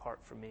 "Depart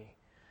from me,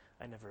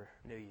 I never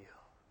knew you,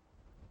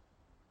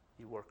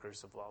 you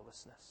workers of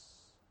lawlessness."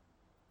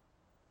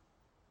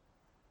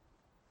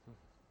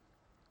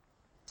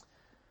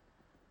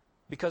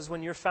 Because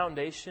when your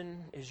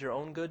foundation is your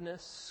own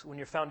goodness, when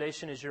your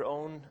foundation is your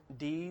own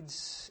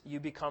deeds, you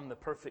become the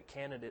perfect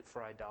candidate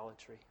for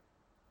idolatry.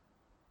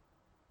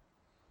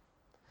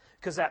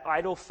 Because that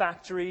idol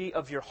factory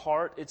of your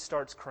heart, it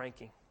starts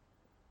cranking.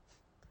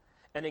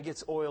 And it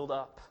gets oiled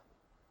up.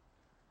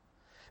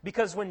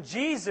 Because when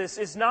Jesus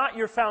is not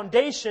your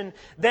foundation,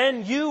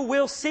 then you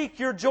will seek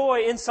your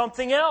joy in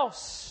something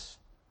else.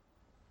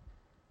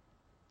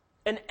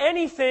 And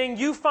anything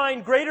you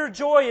find greater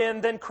joy in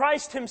than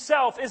Christ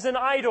Himself is an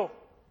idol.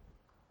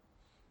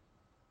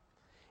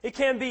 It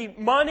can be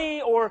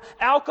money or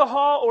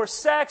alcohol or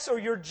sex or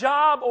your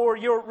job or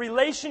your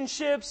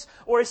relationships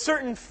or a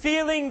certain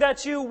feeling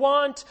that you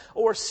want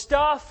or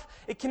stuff.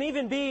 It can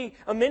even be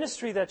a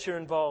ministry that you're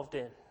involved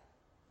in.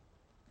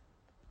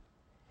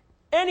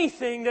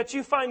 Anything that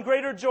you find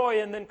greater joy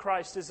in than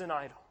Christ is an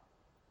idol.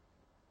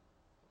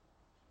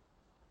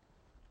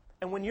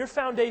 And when your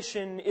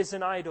foundation is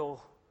an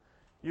idol,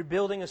 you're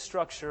building a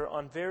structure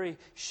on very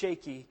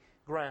shaky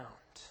ground.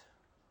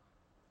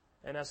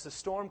 And as the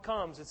storm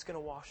comes, it's going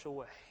to wash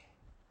away.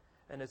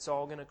 And it's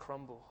all going to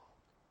crumble.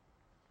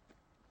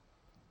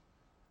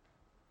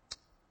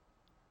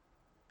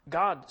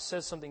 God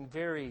says something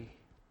very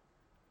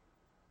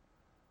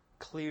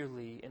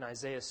clearly in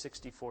Isaiah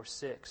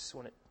 64:6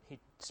 when He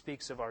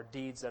speaks of our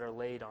deeds that are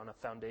laid on a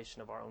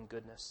foundation of our own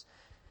goodness.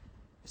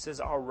 It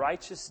says, our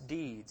righteous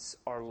deeds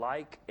are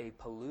like a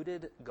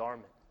polluted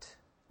garment.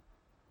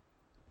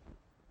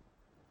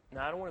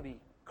 Now, I don't want to be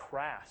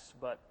crass,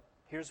 but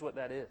here's what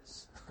that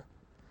is.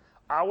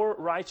 Our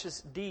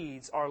righteous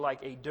deeds are like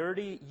a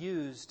dirty,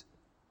 used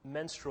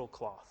menstrual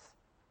cloth.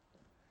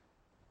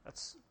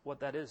 That's what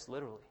that is,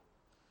 literally.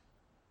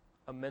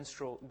 A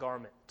menstrual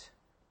garment.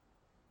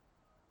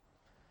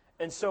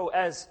 And so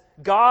as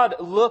God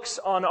looks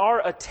on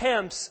our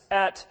attempts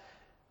at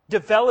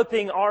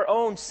developing our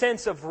own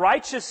sense of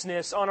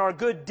righteousness on our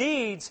good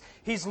deeds,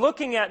 He's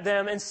looking at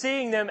them and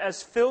seeing them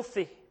as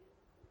filthy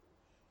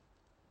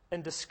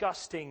and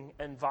disgusting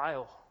and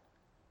vile.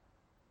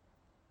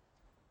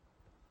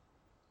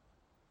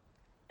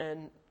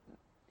 And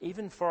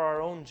even for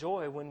our own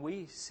joy, when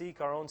we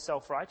seek our own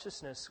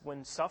self-righteousness,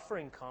 when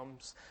suffering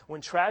comes,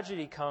 when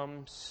tragedy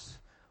comes,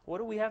 what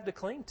do we have to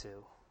cling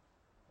to?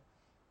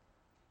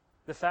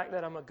 The fact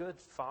that I'm a good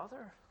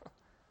father?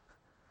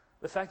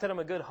 The fact that I'm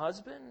a good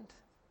husband?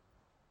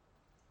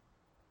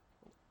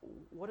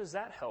 What does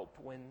that help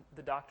when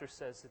the doctor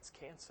says it's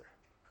cancer?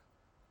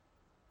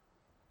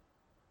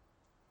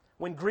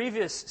 When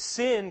grievous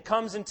sin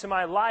comes into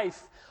my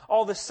life,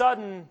 all of a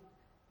sudden,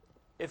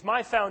 if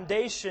my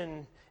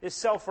foundation is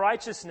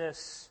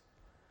self-righteousness,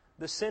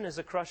 the sin is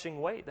a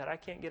crushing weight that I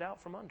can't get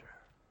out from under.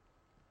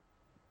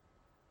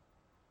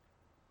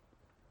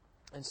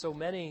 And so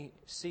many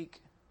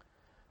seek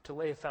to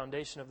lay a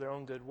foundation of their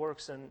own good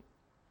works. And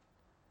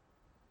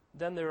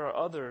then there are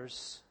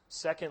others,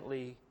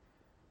 secondly,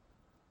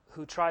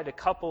 who try to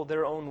couple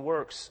their own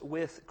works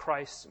with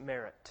Christ's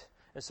merit.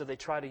 And so they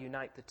try to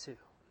unite the two.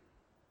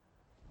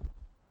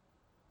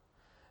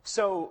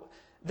 So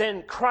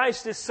then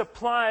Christ is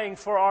supplying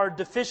for our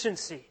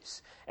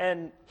deficiencies,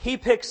 and He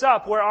picks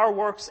up where our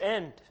works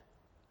end.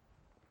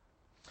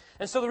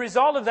 And so the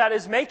result of that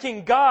is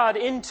making God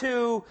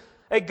into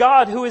a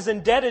God who is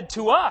indebted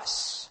to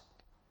us.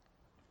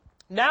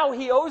 Now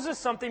He owes us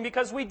something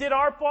because we did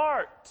our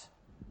part.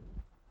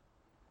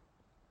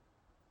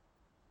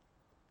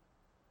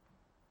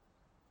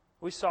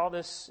 We saw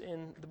this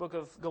in the book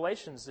of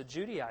Galatians, the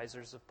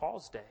Judaizers of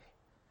Paul's day.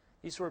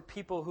 These were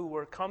people who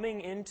were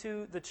coming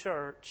into the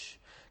church,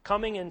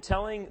 coming and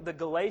telling the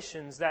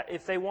Galatians that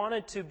if they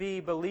wanted to be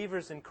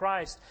believers in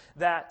Christ,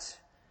 that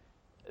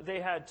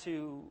they had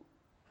to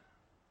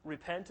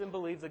repent and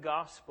believe the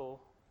gospel,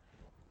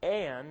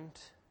 and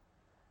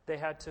they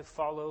had to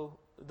follow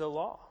the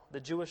law,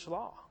 the Jewish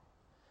law.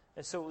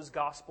 And so it was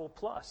gospel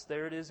plus.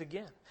 There it is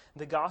again.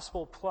 The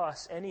gospel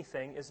plus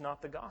anything is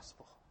not the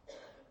gospel.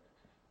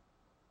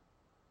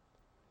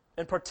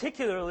 And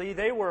particularly,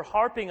 they were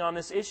harping on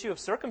this issue of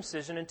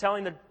circumcision and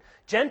telling the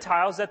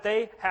Gentiles that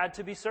they had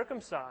to be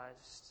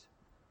circumcised.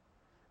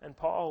 And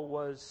Paul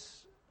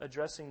was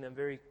addressing them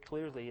very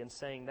clearly and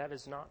saying that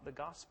is not the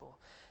gospel.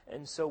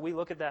 And so we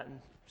look at that and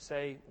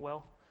say,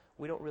 well,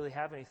 we don't really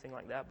have anything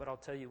like that, but I'll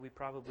tell you, we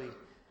probably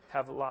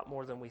have a lot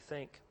more than we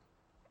think.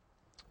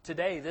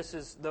 Today, this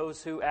is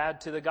those who add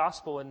to the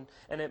gospel, and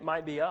it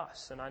might be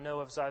us. And I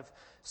know as I've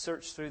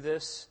searched through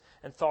this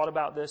and thought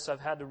about this, I've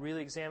had to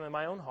really examine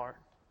my own heart.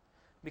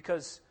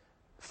 Because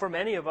for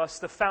many of us,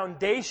 the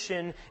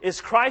foundation is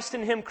Christ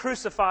and Him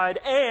crucified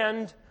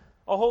and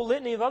a whole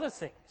litany of other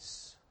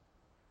things.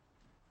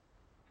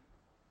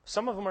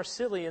 Some of them are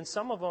silly and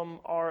some of them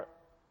are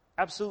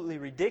absolutely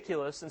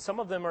ridiculous and some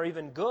of them are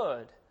even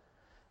good.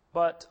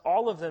 But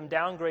all of them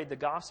downgrade the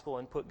gospel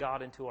and put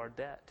God into our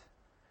debt.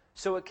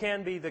 So it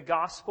can be the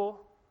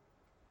gospel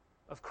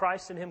of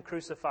Christ and Him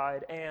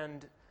crucified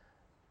and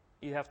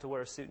you have to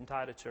wear a suit and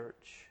tie to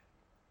church.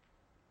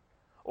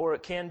 Or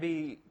it can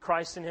be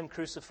Christ and Him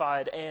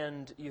crucified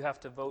and you have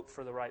to vote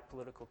for the right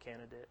political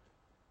candidate.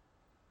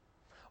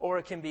 Or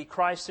it can be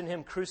Christ and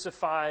Him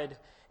crucified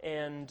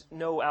and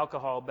no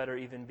alcohol better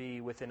even be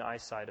within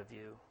eyesight of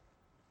you.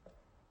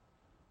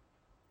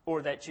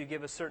 Or that you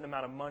give a certain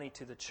amount of money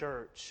to the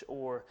church.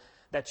 Or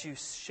that you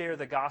share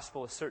the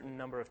gospel a certain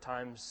number of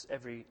times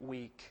every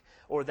week.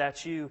 Or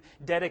that you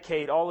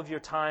dedicate all of your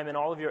time and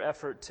all of your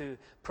effort to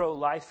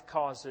pro-life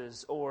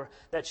causes. Or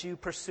that you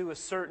pursue a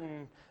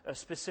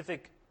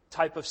specific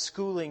type of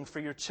schooling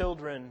for your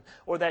children.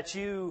 Or that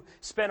you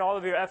spend all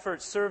of your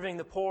effort serving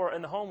the poor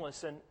and the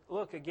homeless. And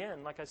look,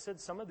 again, like I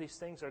said, some of these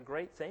things are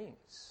great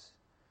things.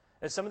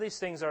 And some of these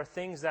things are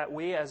things that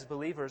we as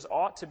believers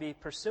ought to be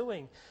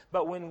pursuing.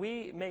 But when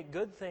we make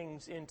good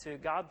things into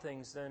God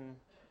things, then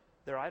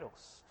they're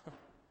idols.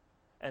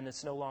 And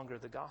it's no longer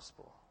the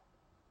gospel.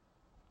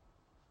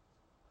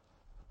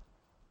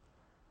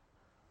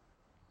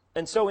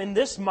 And so in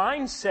this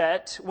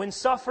mindset, when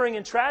suffering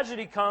and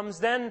tragedy comes,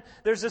 then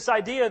there's this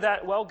idea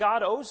that, well,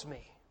 God owes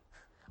me.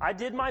 I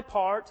did my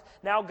part.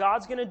 Now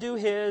God's going to do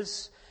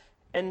His.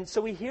 And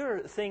so we hear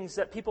things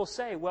that people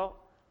say, well,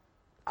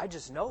 I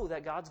just know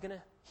that God's going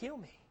to heal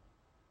me.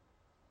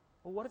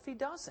 Well, what if He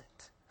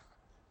doesn't?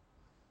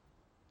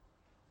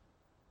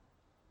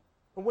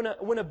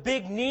 When a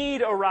big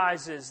need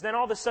arises, then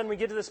all of a sudden we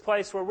get to this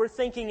place where we're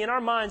thinking in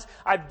our minds,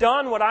 I've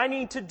done what I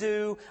need to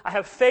do. I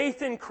have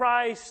faith in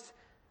Christ.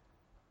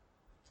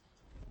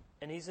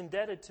 And He's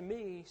indebted to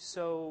me,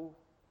 so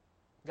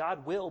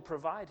God will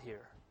provide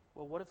here.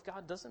 Well, what if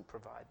God doesn't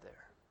provide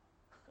there?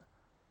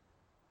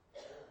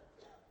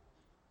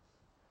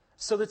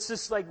 So it's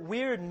this like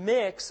weird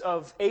mix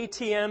of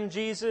ATM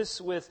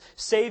Jesus with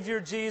Savior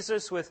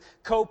Jesus, with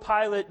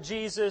co-pilot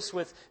Jesus,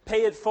 with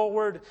pay it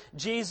forward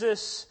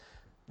Jesus.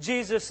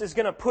 Jesus is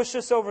going to push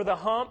us over the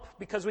hump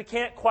because we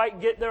can't quite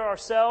get there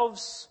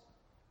ourselves.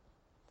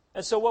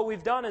 And so what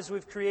we've done is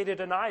we've created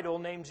an idol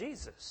named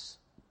Jesus.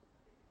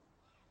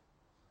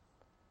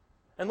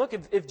 And look,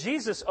 if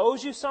Jesus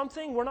owes you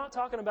something, we're not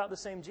talking about the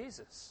same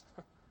Jesus.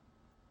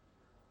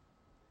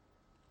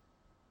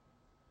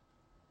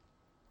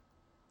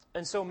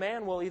 And so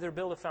man will either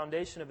build a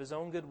foundation of his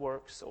own good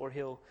works or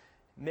he'll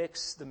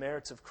mix the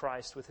merits of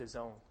Christ with his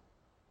own.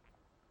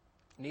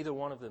 Neither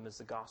one of them is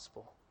the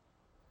gospel.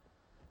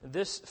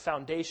 This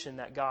foundation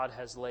that God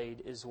has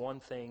laid is one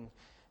thing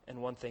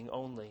and one thing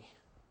only.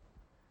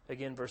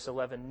 Again, verse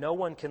 11, no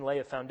one can lay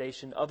a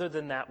foundation other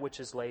than that which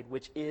is laid,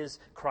 which is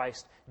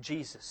Christ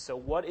Jesus. So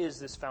what is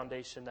this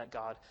foundation that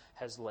God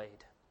has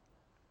laid?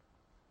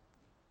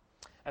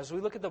 As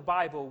we look at the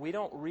Bible, we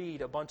don't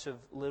read a bunch of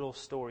little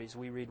stories.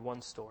 We read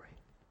one story.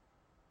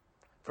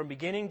 From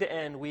beginning to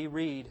end, we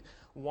read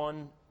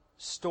one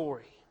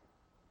story.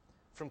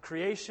 From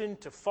creation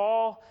to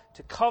fall,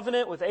 to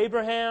covenant with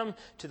Abraham,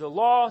 to the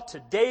law,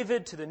 to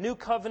David, to the new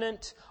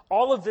covenant.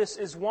 All of this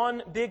is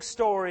one big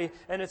story,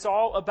 and it's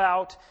all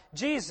about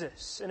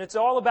Jesus. And it's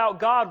all about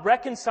God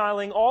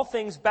reconciling all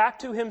things back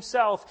to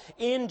Himself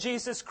in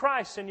Jesus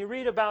Christ. And you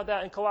read about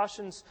that in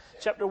Colossians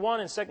chapter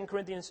 1 and 2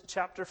 Corinthians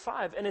chapter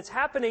 5. And it's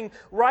happening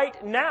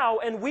right now,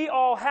 and we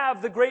all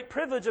have the great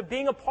privilege of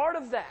being a part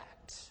of that.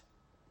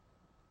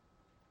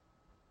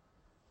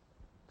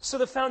 So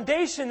the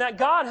foundation that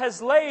God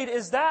has laid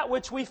is that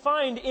which we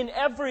find in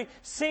every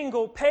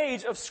single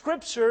page of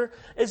Scripture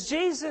is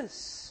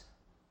Jesus.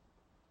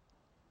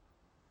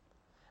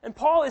 And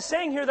Paul is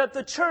saying here that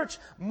the church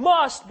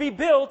must be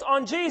built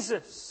on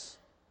Jesus.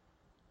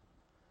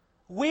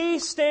 We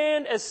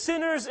stand as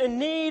sinners in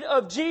need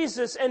of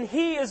Jesus, and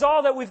He is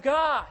all that we've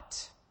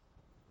got.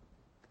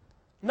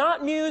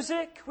 Not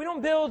music. We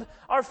don't build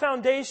our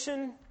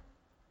foundation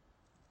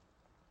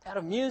out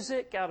of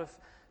music, out of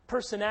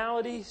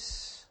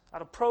personalities,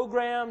 out of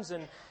programs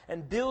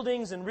and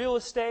buildings and real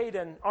estate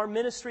and our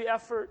ministry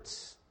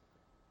efforts.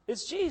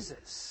 It's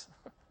Jesus.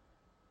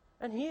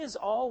 And He is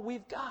all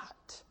we've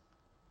got.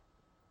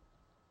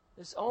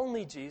 It's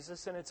only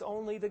Jesus, and it's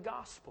only the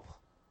gospel.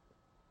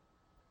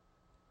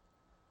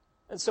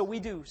 And so we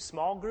do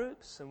small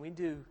groups, and we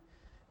do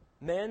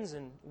men's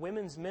and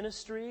women's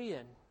ministry,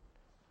 and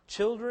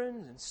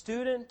children and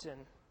student,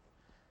 and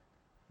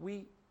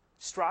we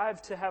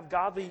strive to have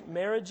godly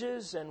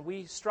marriages, and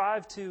we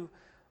strive to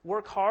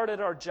work hard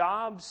at our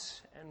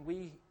jobs, and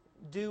we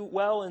do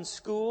well in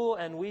school,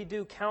 and we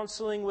do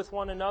counseling with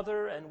one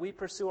another, and we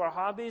pursue our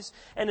hobbies.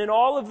 And in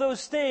all of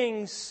those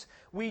things,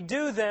 we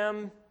do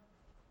them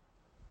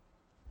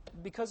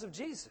because of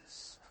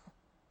Jesus.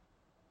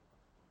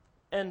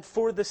 And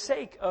for the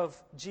sake of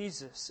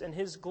Jesus and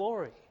His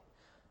glory.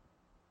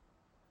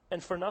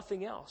 And for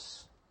nothing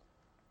else.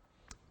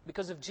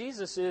 Because if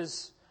Jesus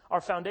is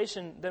our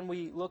foundation, then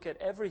we look at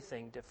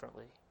everything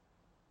differently.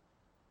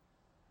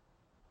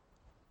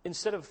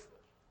 Instead of,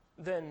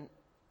 then,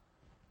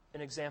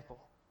 an example.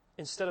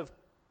 Instead of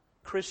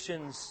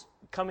Christians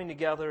coming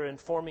together and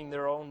forming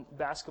their own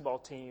basketball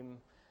team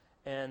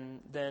and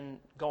then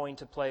going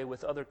to play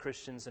with other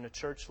Christians in a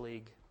church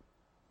league,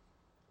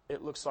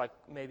 it looks like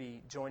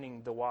maybe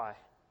joining the Y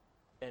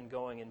and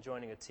going and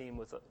joining a team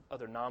with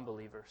other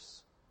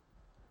non-believers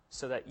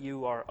so that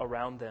you are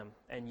around them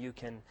and you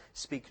can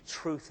speak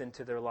truth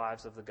into their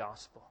lives of the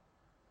gospel.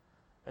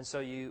 And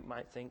so you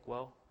might think,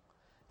 well,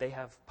 they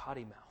have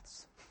potty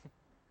mouths.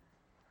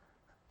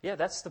 Yeah,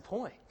 that's the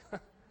point.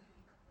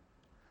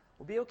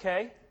 We'll be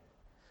okay.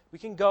 We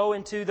can go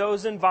into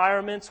those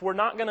environments. We're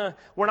not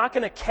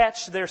gonna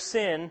catch their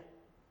sin.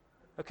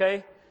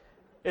 Okay?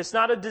 It's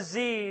not a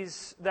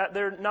disease that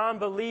they're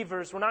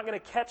non-believers. We're not going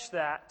to catch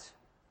that.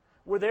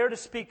 We're there to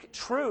speak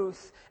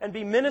truth and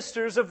be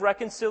ministers of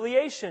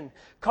reconciliation,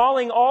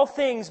 calling all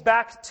things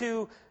back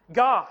to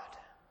God.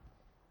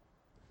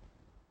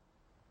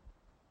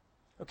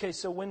 Okay,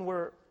 so when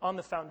we're on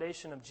the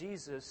foundation of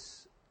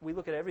Jesus, we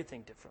look at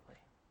everything differently.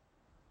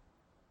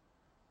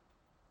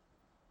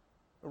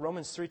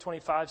 Romans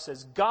 3:25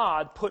 says,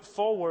 God put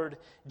forward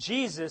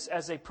Jesus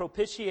as a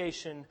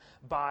propitiation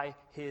by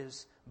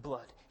His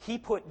blood. He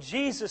put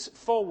Jesus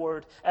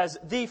forward as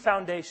the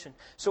foundation.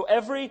 So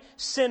every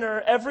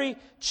sinner, every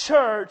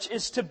church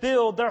is to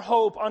build their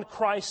hope on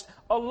Christ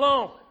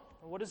alone.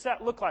 What does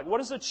that look like? What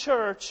does a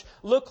church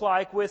look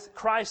like with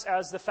Christ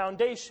as the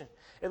foundation?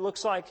 It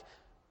looks like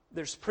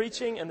there's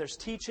preaching and there's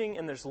teaching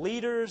and there's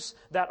leaders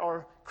that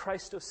are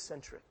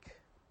Christocentric.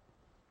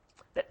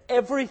 That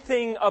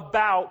everything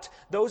about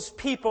those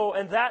people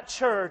and that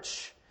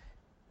church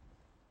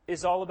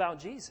is all about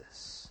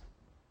Jesus.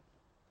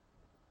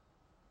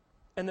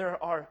 And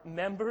there are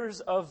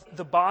members of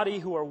the body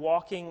who are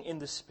walking in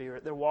the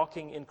Spirit. They're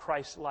walking in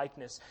Christ's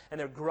likeness. And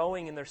they're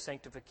growing in their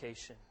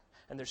sanctification.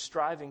 And they're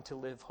striving to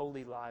live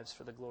holy lives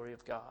for the glory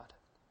of God.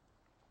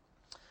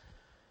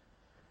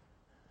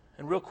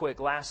 And real quick,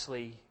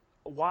 lastly,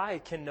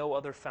 why can no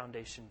other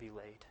foundation be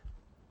laid?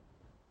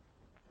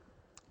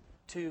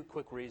 2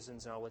 quick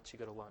reasons, and I'll let you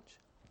go to lunch.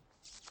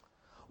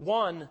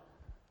 1,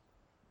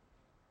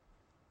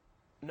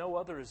 no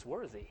other is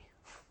worthy.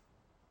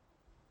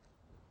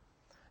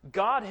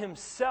 God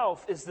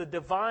Himself is the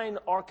divine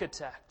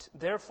architect.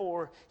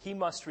 Therefore, He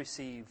must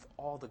receive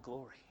all the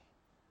glory.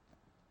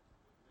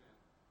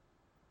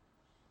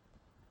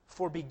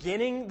 For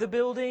beginning the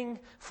building,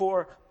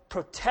 for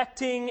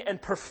protecting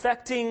and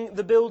perfecting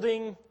the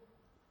building.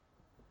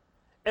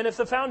 And if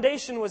the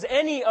foundation was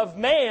any of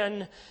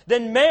man,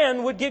 then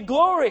man would get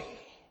glory.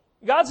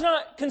 God's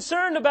not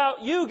concerned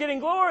about you getting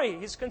glory.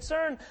 He's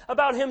concerned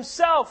about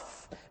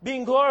Himself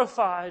being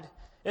glorified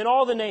in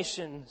all the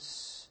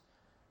nations.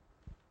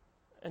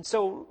 And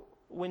so,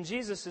 when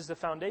Jesus is the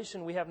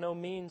foundation, we have no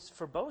means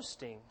for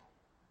boasting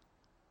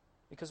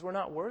because we're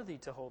not worthy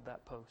to hold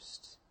that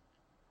post.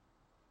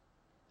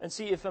 And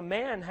see, if a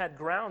man had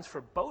grounds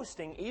for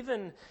boasting,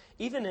 even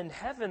in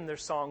heaven their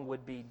song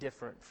would be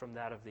different from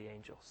that of the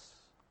angels.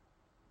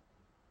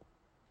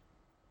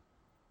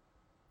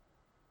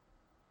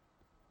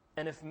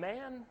 And if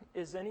man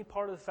is any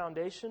part of the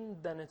foundation,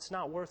 then it's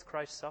not worth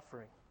Christ's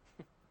suffering.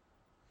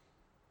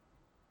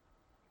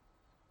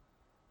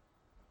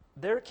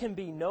 There can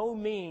be no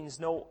means,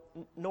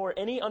 nor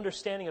any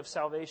understanding of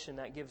salvation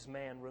that gives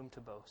man room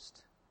to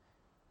boast.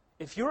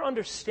 If your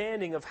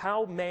understanding of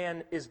how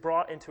man is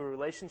brought into a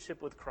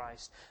relationship with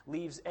Christ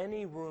leaves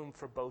any room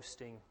for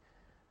boasting,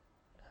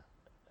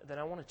 then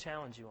I want to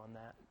challenge you on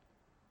that.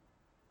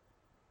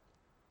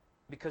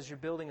 Because you're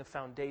building a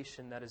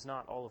foundation that is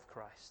not all of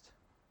Christ.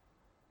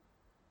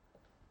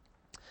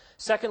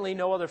 Secondly,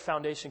 no other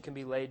foundation can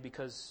be laid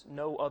because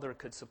no other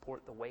could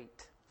support the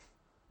weight.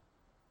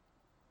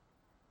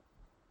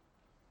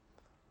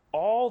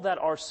 All that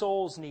our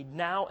souls need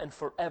now and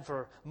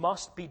forever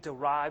must be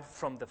derived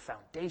from the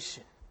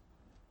foundation.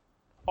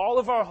 All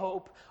of our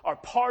hope, our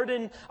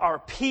pardon, our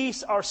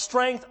peace, our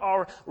strength,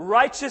 our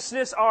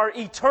righteousness, our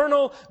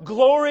eternal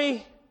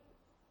glory.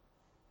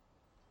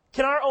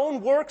 Can our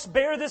own works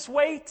bear this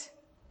weight?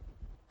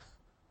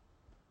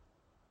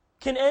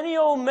 Can any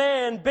old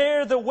man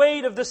bear the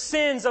weight of the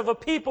sins of a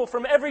people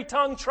from every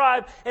tongue,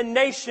 tribe, and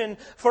nation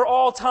for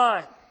all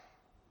time?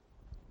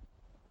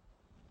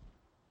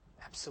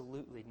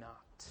 Absolutely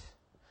not.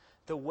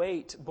 The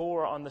weight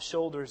bore on the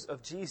shoulders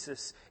of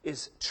Jesus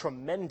is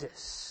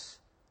tremendous.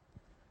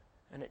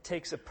 And it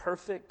takes a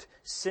perfect,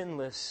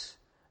 sinless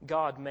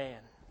God-man.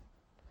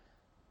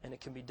 And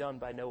it can be done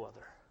by no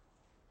other.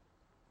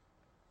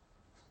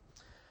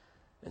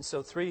 And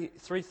so three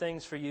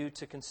things for you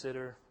to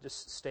consider,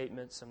 just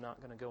statements. I'm not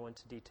going to go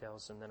into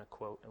details, and then a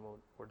quote, and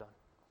we're done.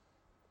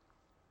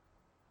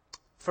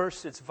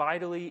 First, it's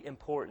vitally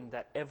important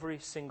that every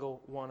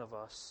single one of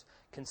us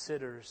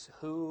considers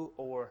who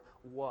or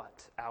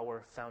what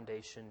our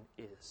foundation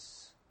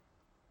is.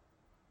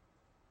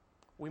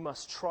 We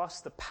must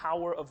trust the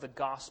power of the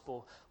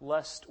gospel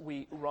lest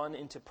we run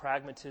into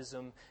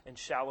pragmatism and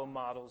shallow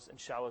models and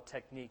shallow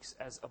techniques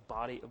as a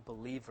body of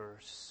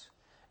believers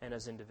and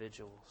as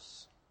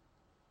individuals.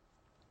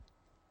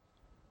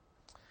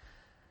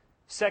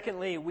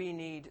 Secondly, we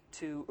need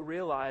to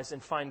realize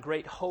and find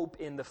great hope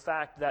in the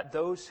fact that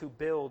those who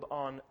build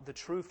on the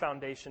true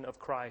foundation of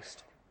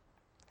Christ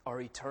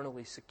are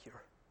eternally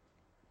secure.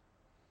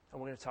 And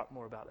we're going to talk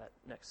more about that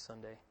next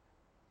Sunday.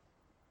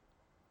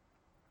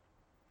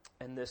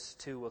 And this,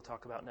 too, we'll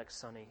talk about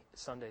next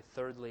Sunday.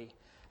 Thirdly,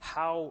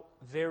 how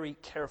very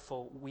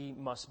careful we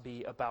must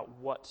be about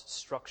what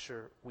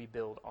structure we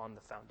build on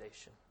the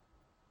foundation.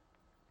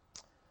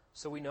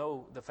 So we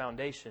know the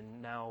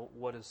foundation. Now,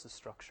 what is the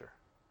structure?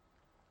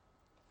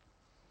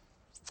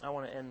 I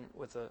want to end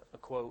with a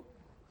quote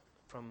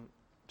from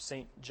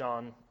St.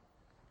 John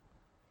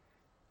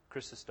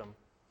Chrysostom,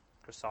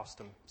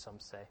 some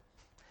say.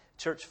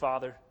 Church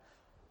Father.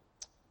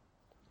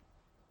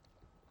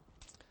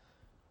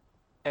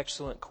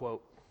 Excellent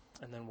quote,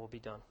 and then we'll be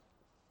done.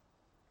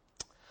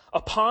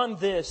 Upon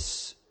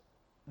this,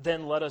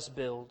 then let us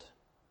build.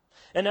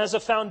 And as a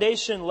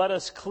foundation, let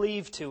us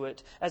cleave to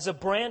it, as a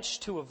branch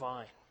to a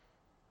vine.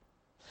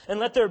 And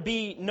let there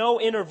be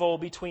no interval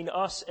between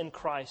us and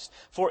Christ.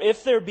 For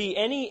if there be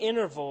any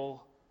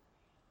interval,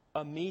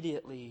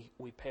 immediately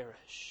we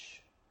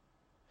perish.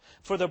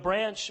 For the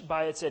branch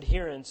by its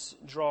adherents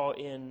draw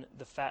in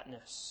the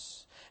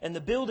fatness. And the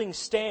building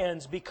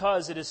stands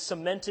because it is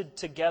cemented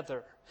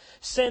together.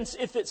 Since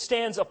if it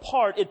stands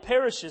apart, it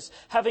perishes,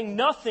 having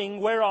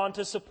nothing whereon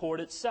to support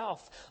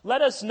itself.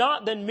 Let us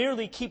not then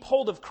merely keep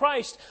hold of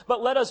Christ,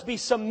 but let us be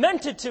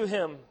cemented to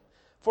Him.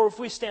 For if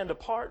we stand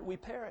apart, we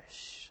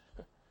perish.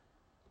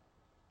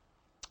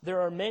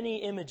 There are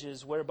many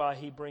images whereby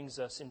He brings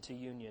us into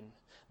union.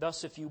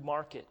 Thus, if you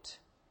mark it,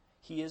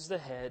 He is the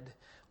head,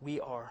 we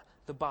are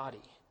the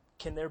body.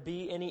 Can there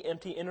be any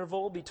empty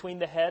interval between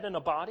the head and a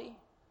body?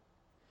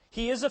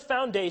 He is a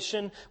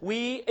foundation,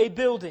 we a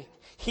building.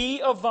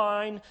 He a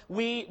vine,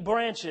 we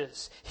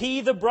branches.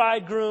 He the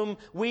bridegroom,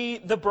 we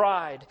the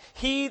bride.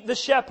 He the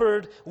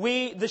shepherd,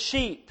 we the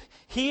sheep.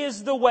 He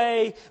is the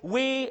way,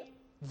 we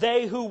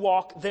they who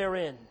walk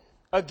therein.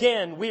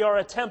 Again, we are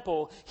a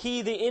temple,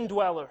 He the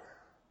indweller.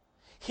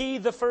 He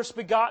the first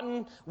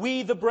begotten,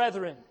 we the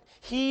brethren.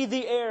 He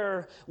the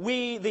heir,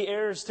 we the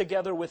heirs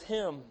together with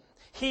Him.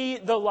 He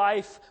the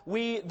life,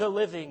 we the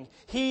living.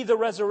 He the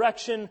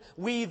resurrection,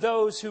 we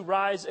those who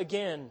rise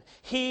again.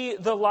 He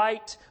the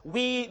light,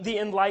 we the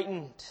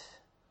enlightened.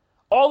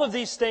 All of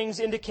these things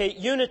indicate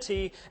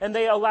unity, and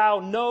they allow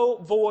no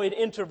void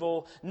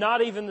interval,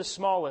 not even the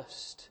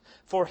smallest.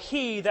 For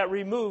he that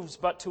removes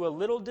but to a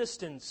little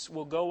distance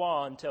will go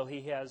on till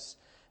he has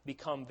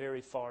become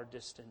very far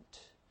distant.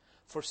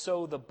 For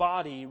so the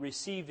body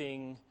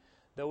receiving,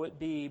 though it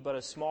be but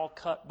a small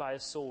cut by a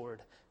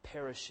sword,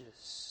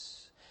 perishes.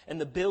 And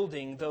the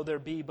building, though there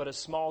be but a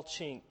small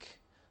chink,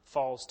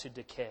 falls to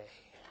decay.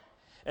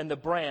 And the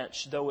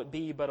branch, though it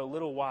be but a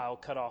little while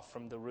cut off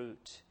from the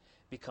root,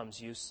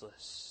 becomes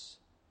useless.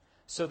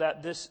 So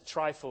that this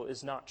trifle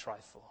is not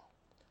trifle,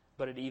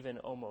 but it even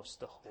almost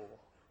the whole.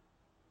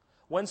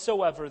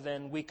 Whensoever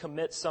then we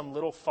commit some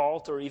little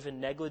fault or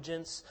even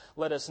negligence,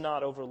 let us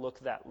not overlook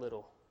that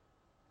little,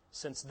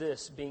 since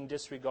this, being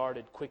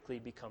disregarded, quickly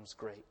becomes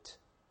great.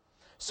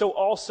 So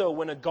also,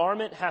 when a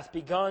garment hath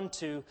begun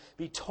to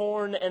be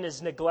torn and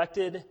is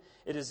neglected,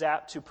 it is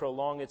apt to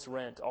prolong its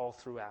rent all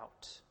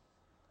throughout.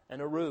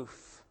 And a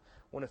roof,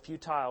 when a few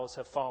tiles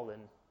have fallen,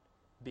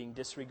 being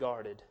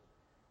disregarded,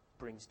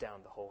 brings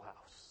down the whole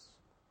house.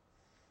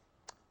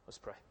 Let's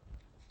pray.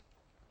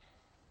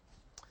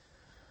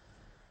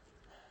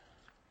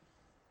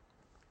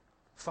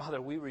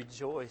 Father, we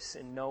rejoice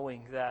in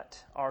knowing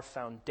that our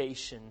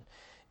foundation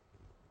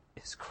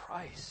is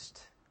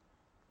Christ.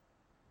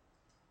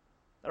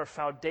 Our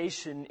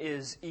foundation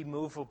is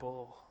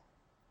immovable.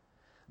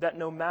 That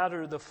no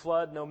matter the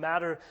flood, no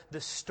matter the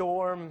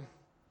storm,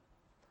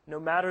 no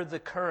matter the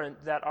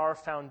current, that our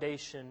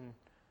foundation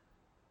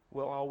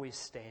will always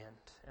stand.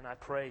 And I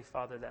pray,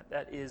 Father, that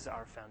that is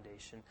our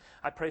foundation.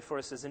 I pray for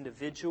us as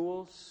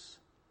individuals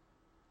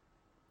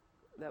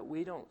that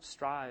we don't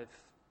strive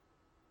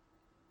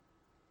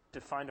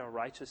to find our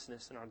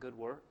righteousness in our good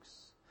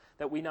works.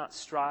 That we not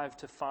strive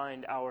to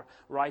find our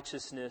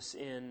righteousness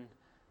in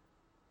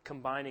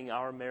combining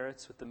our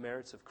merits with the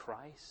merits of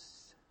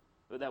Christ,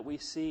 but that we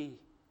see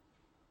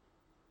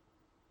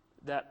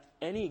that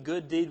any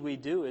good deed we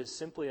do is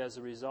simply as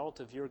a result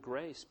of your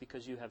grace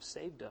because you have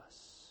saved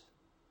us.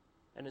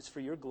 And it's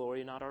for your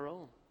glory, not our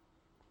own.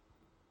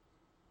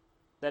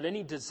 That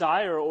any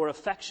desire or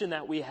affection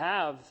that we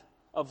have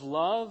of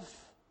love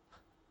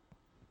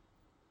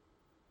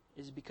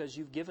is because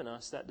you've given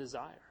us that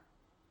desire.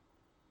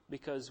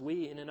 Because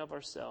we, in and of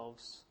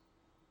ourselves,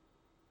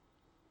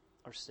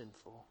 are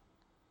sinful.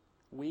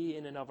 We,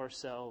 in and of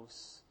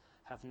ourselves,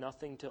 have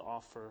nothing to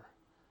offer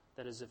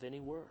that is of any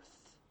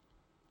worth.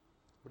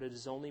 But it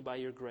is only by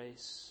your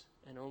grace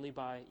and only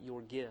by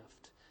your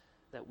gift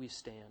that we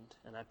stand.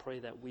 And I pray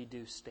that we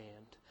do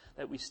stand.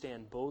 That we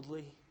stand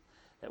boldly,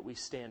 that we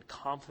stand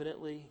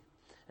confidently,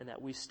 and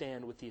that we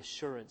stand with the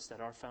assurance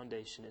that our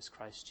foundation is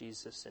Christ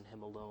Jesus and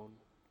Him alone.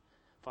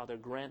 Father,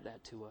 grant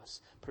that to us.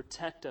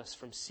 Protect us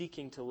from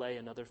seeking to lay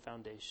another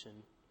foundation.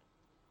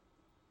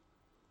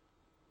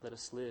 Let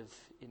us live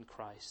in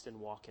Christ and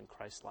walk in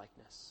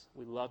Christ-likeness.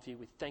 We love you.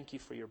 We thank you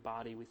for your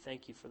body. We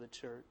thank you for the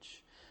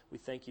church. We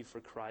thank you for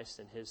Christ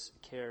and His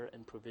care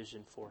and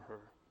provision for her.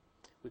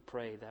 We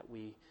pray that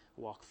we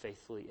walk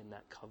faithfully in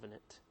that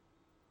covenant.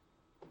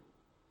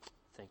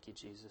 Thank you,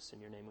 Jesus. In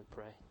your name we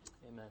pray.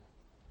 Amen.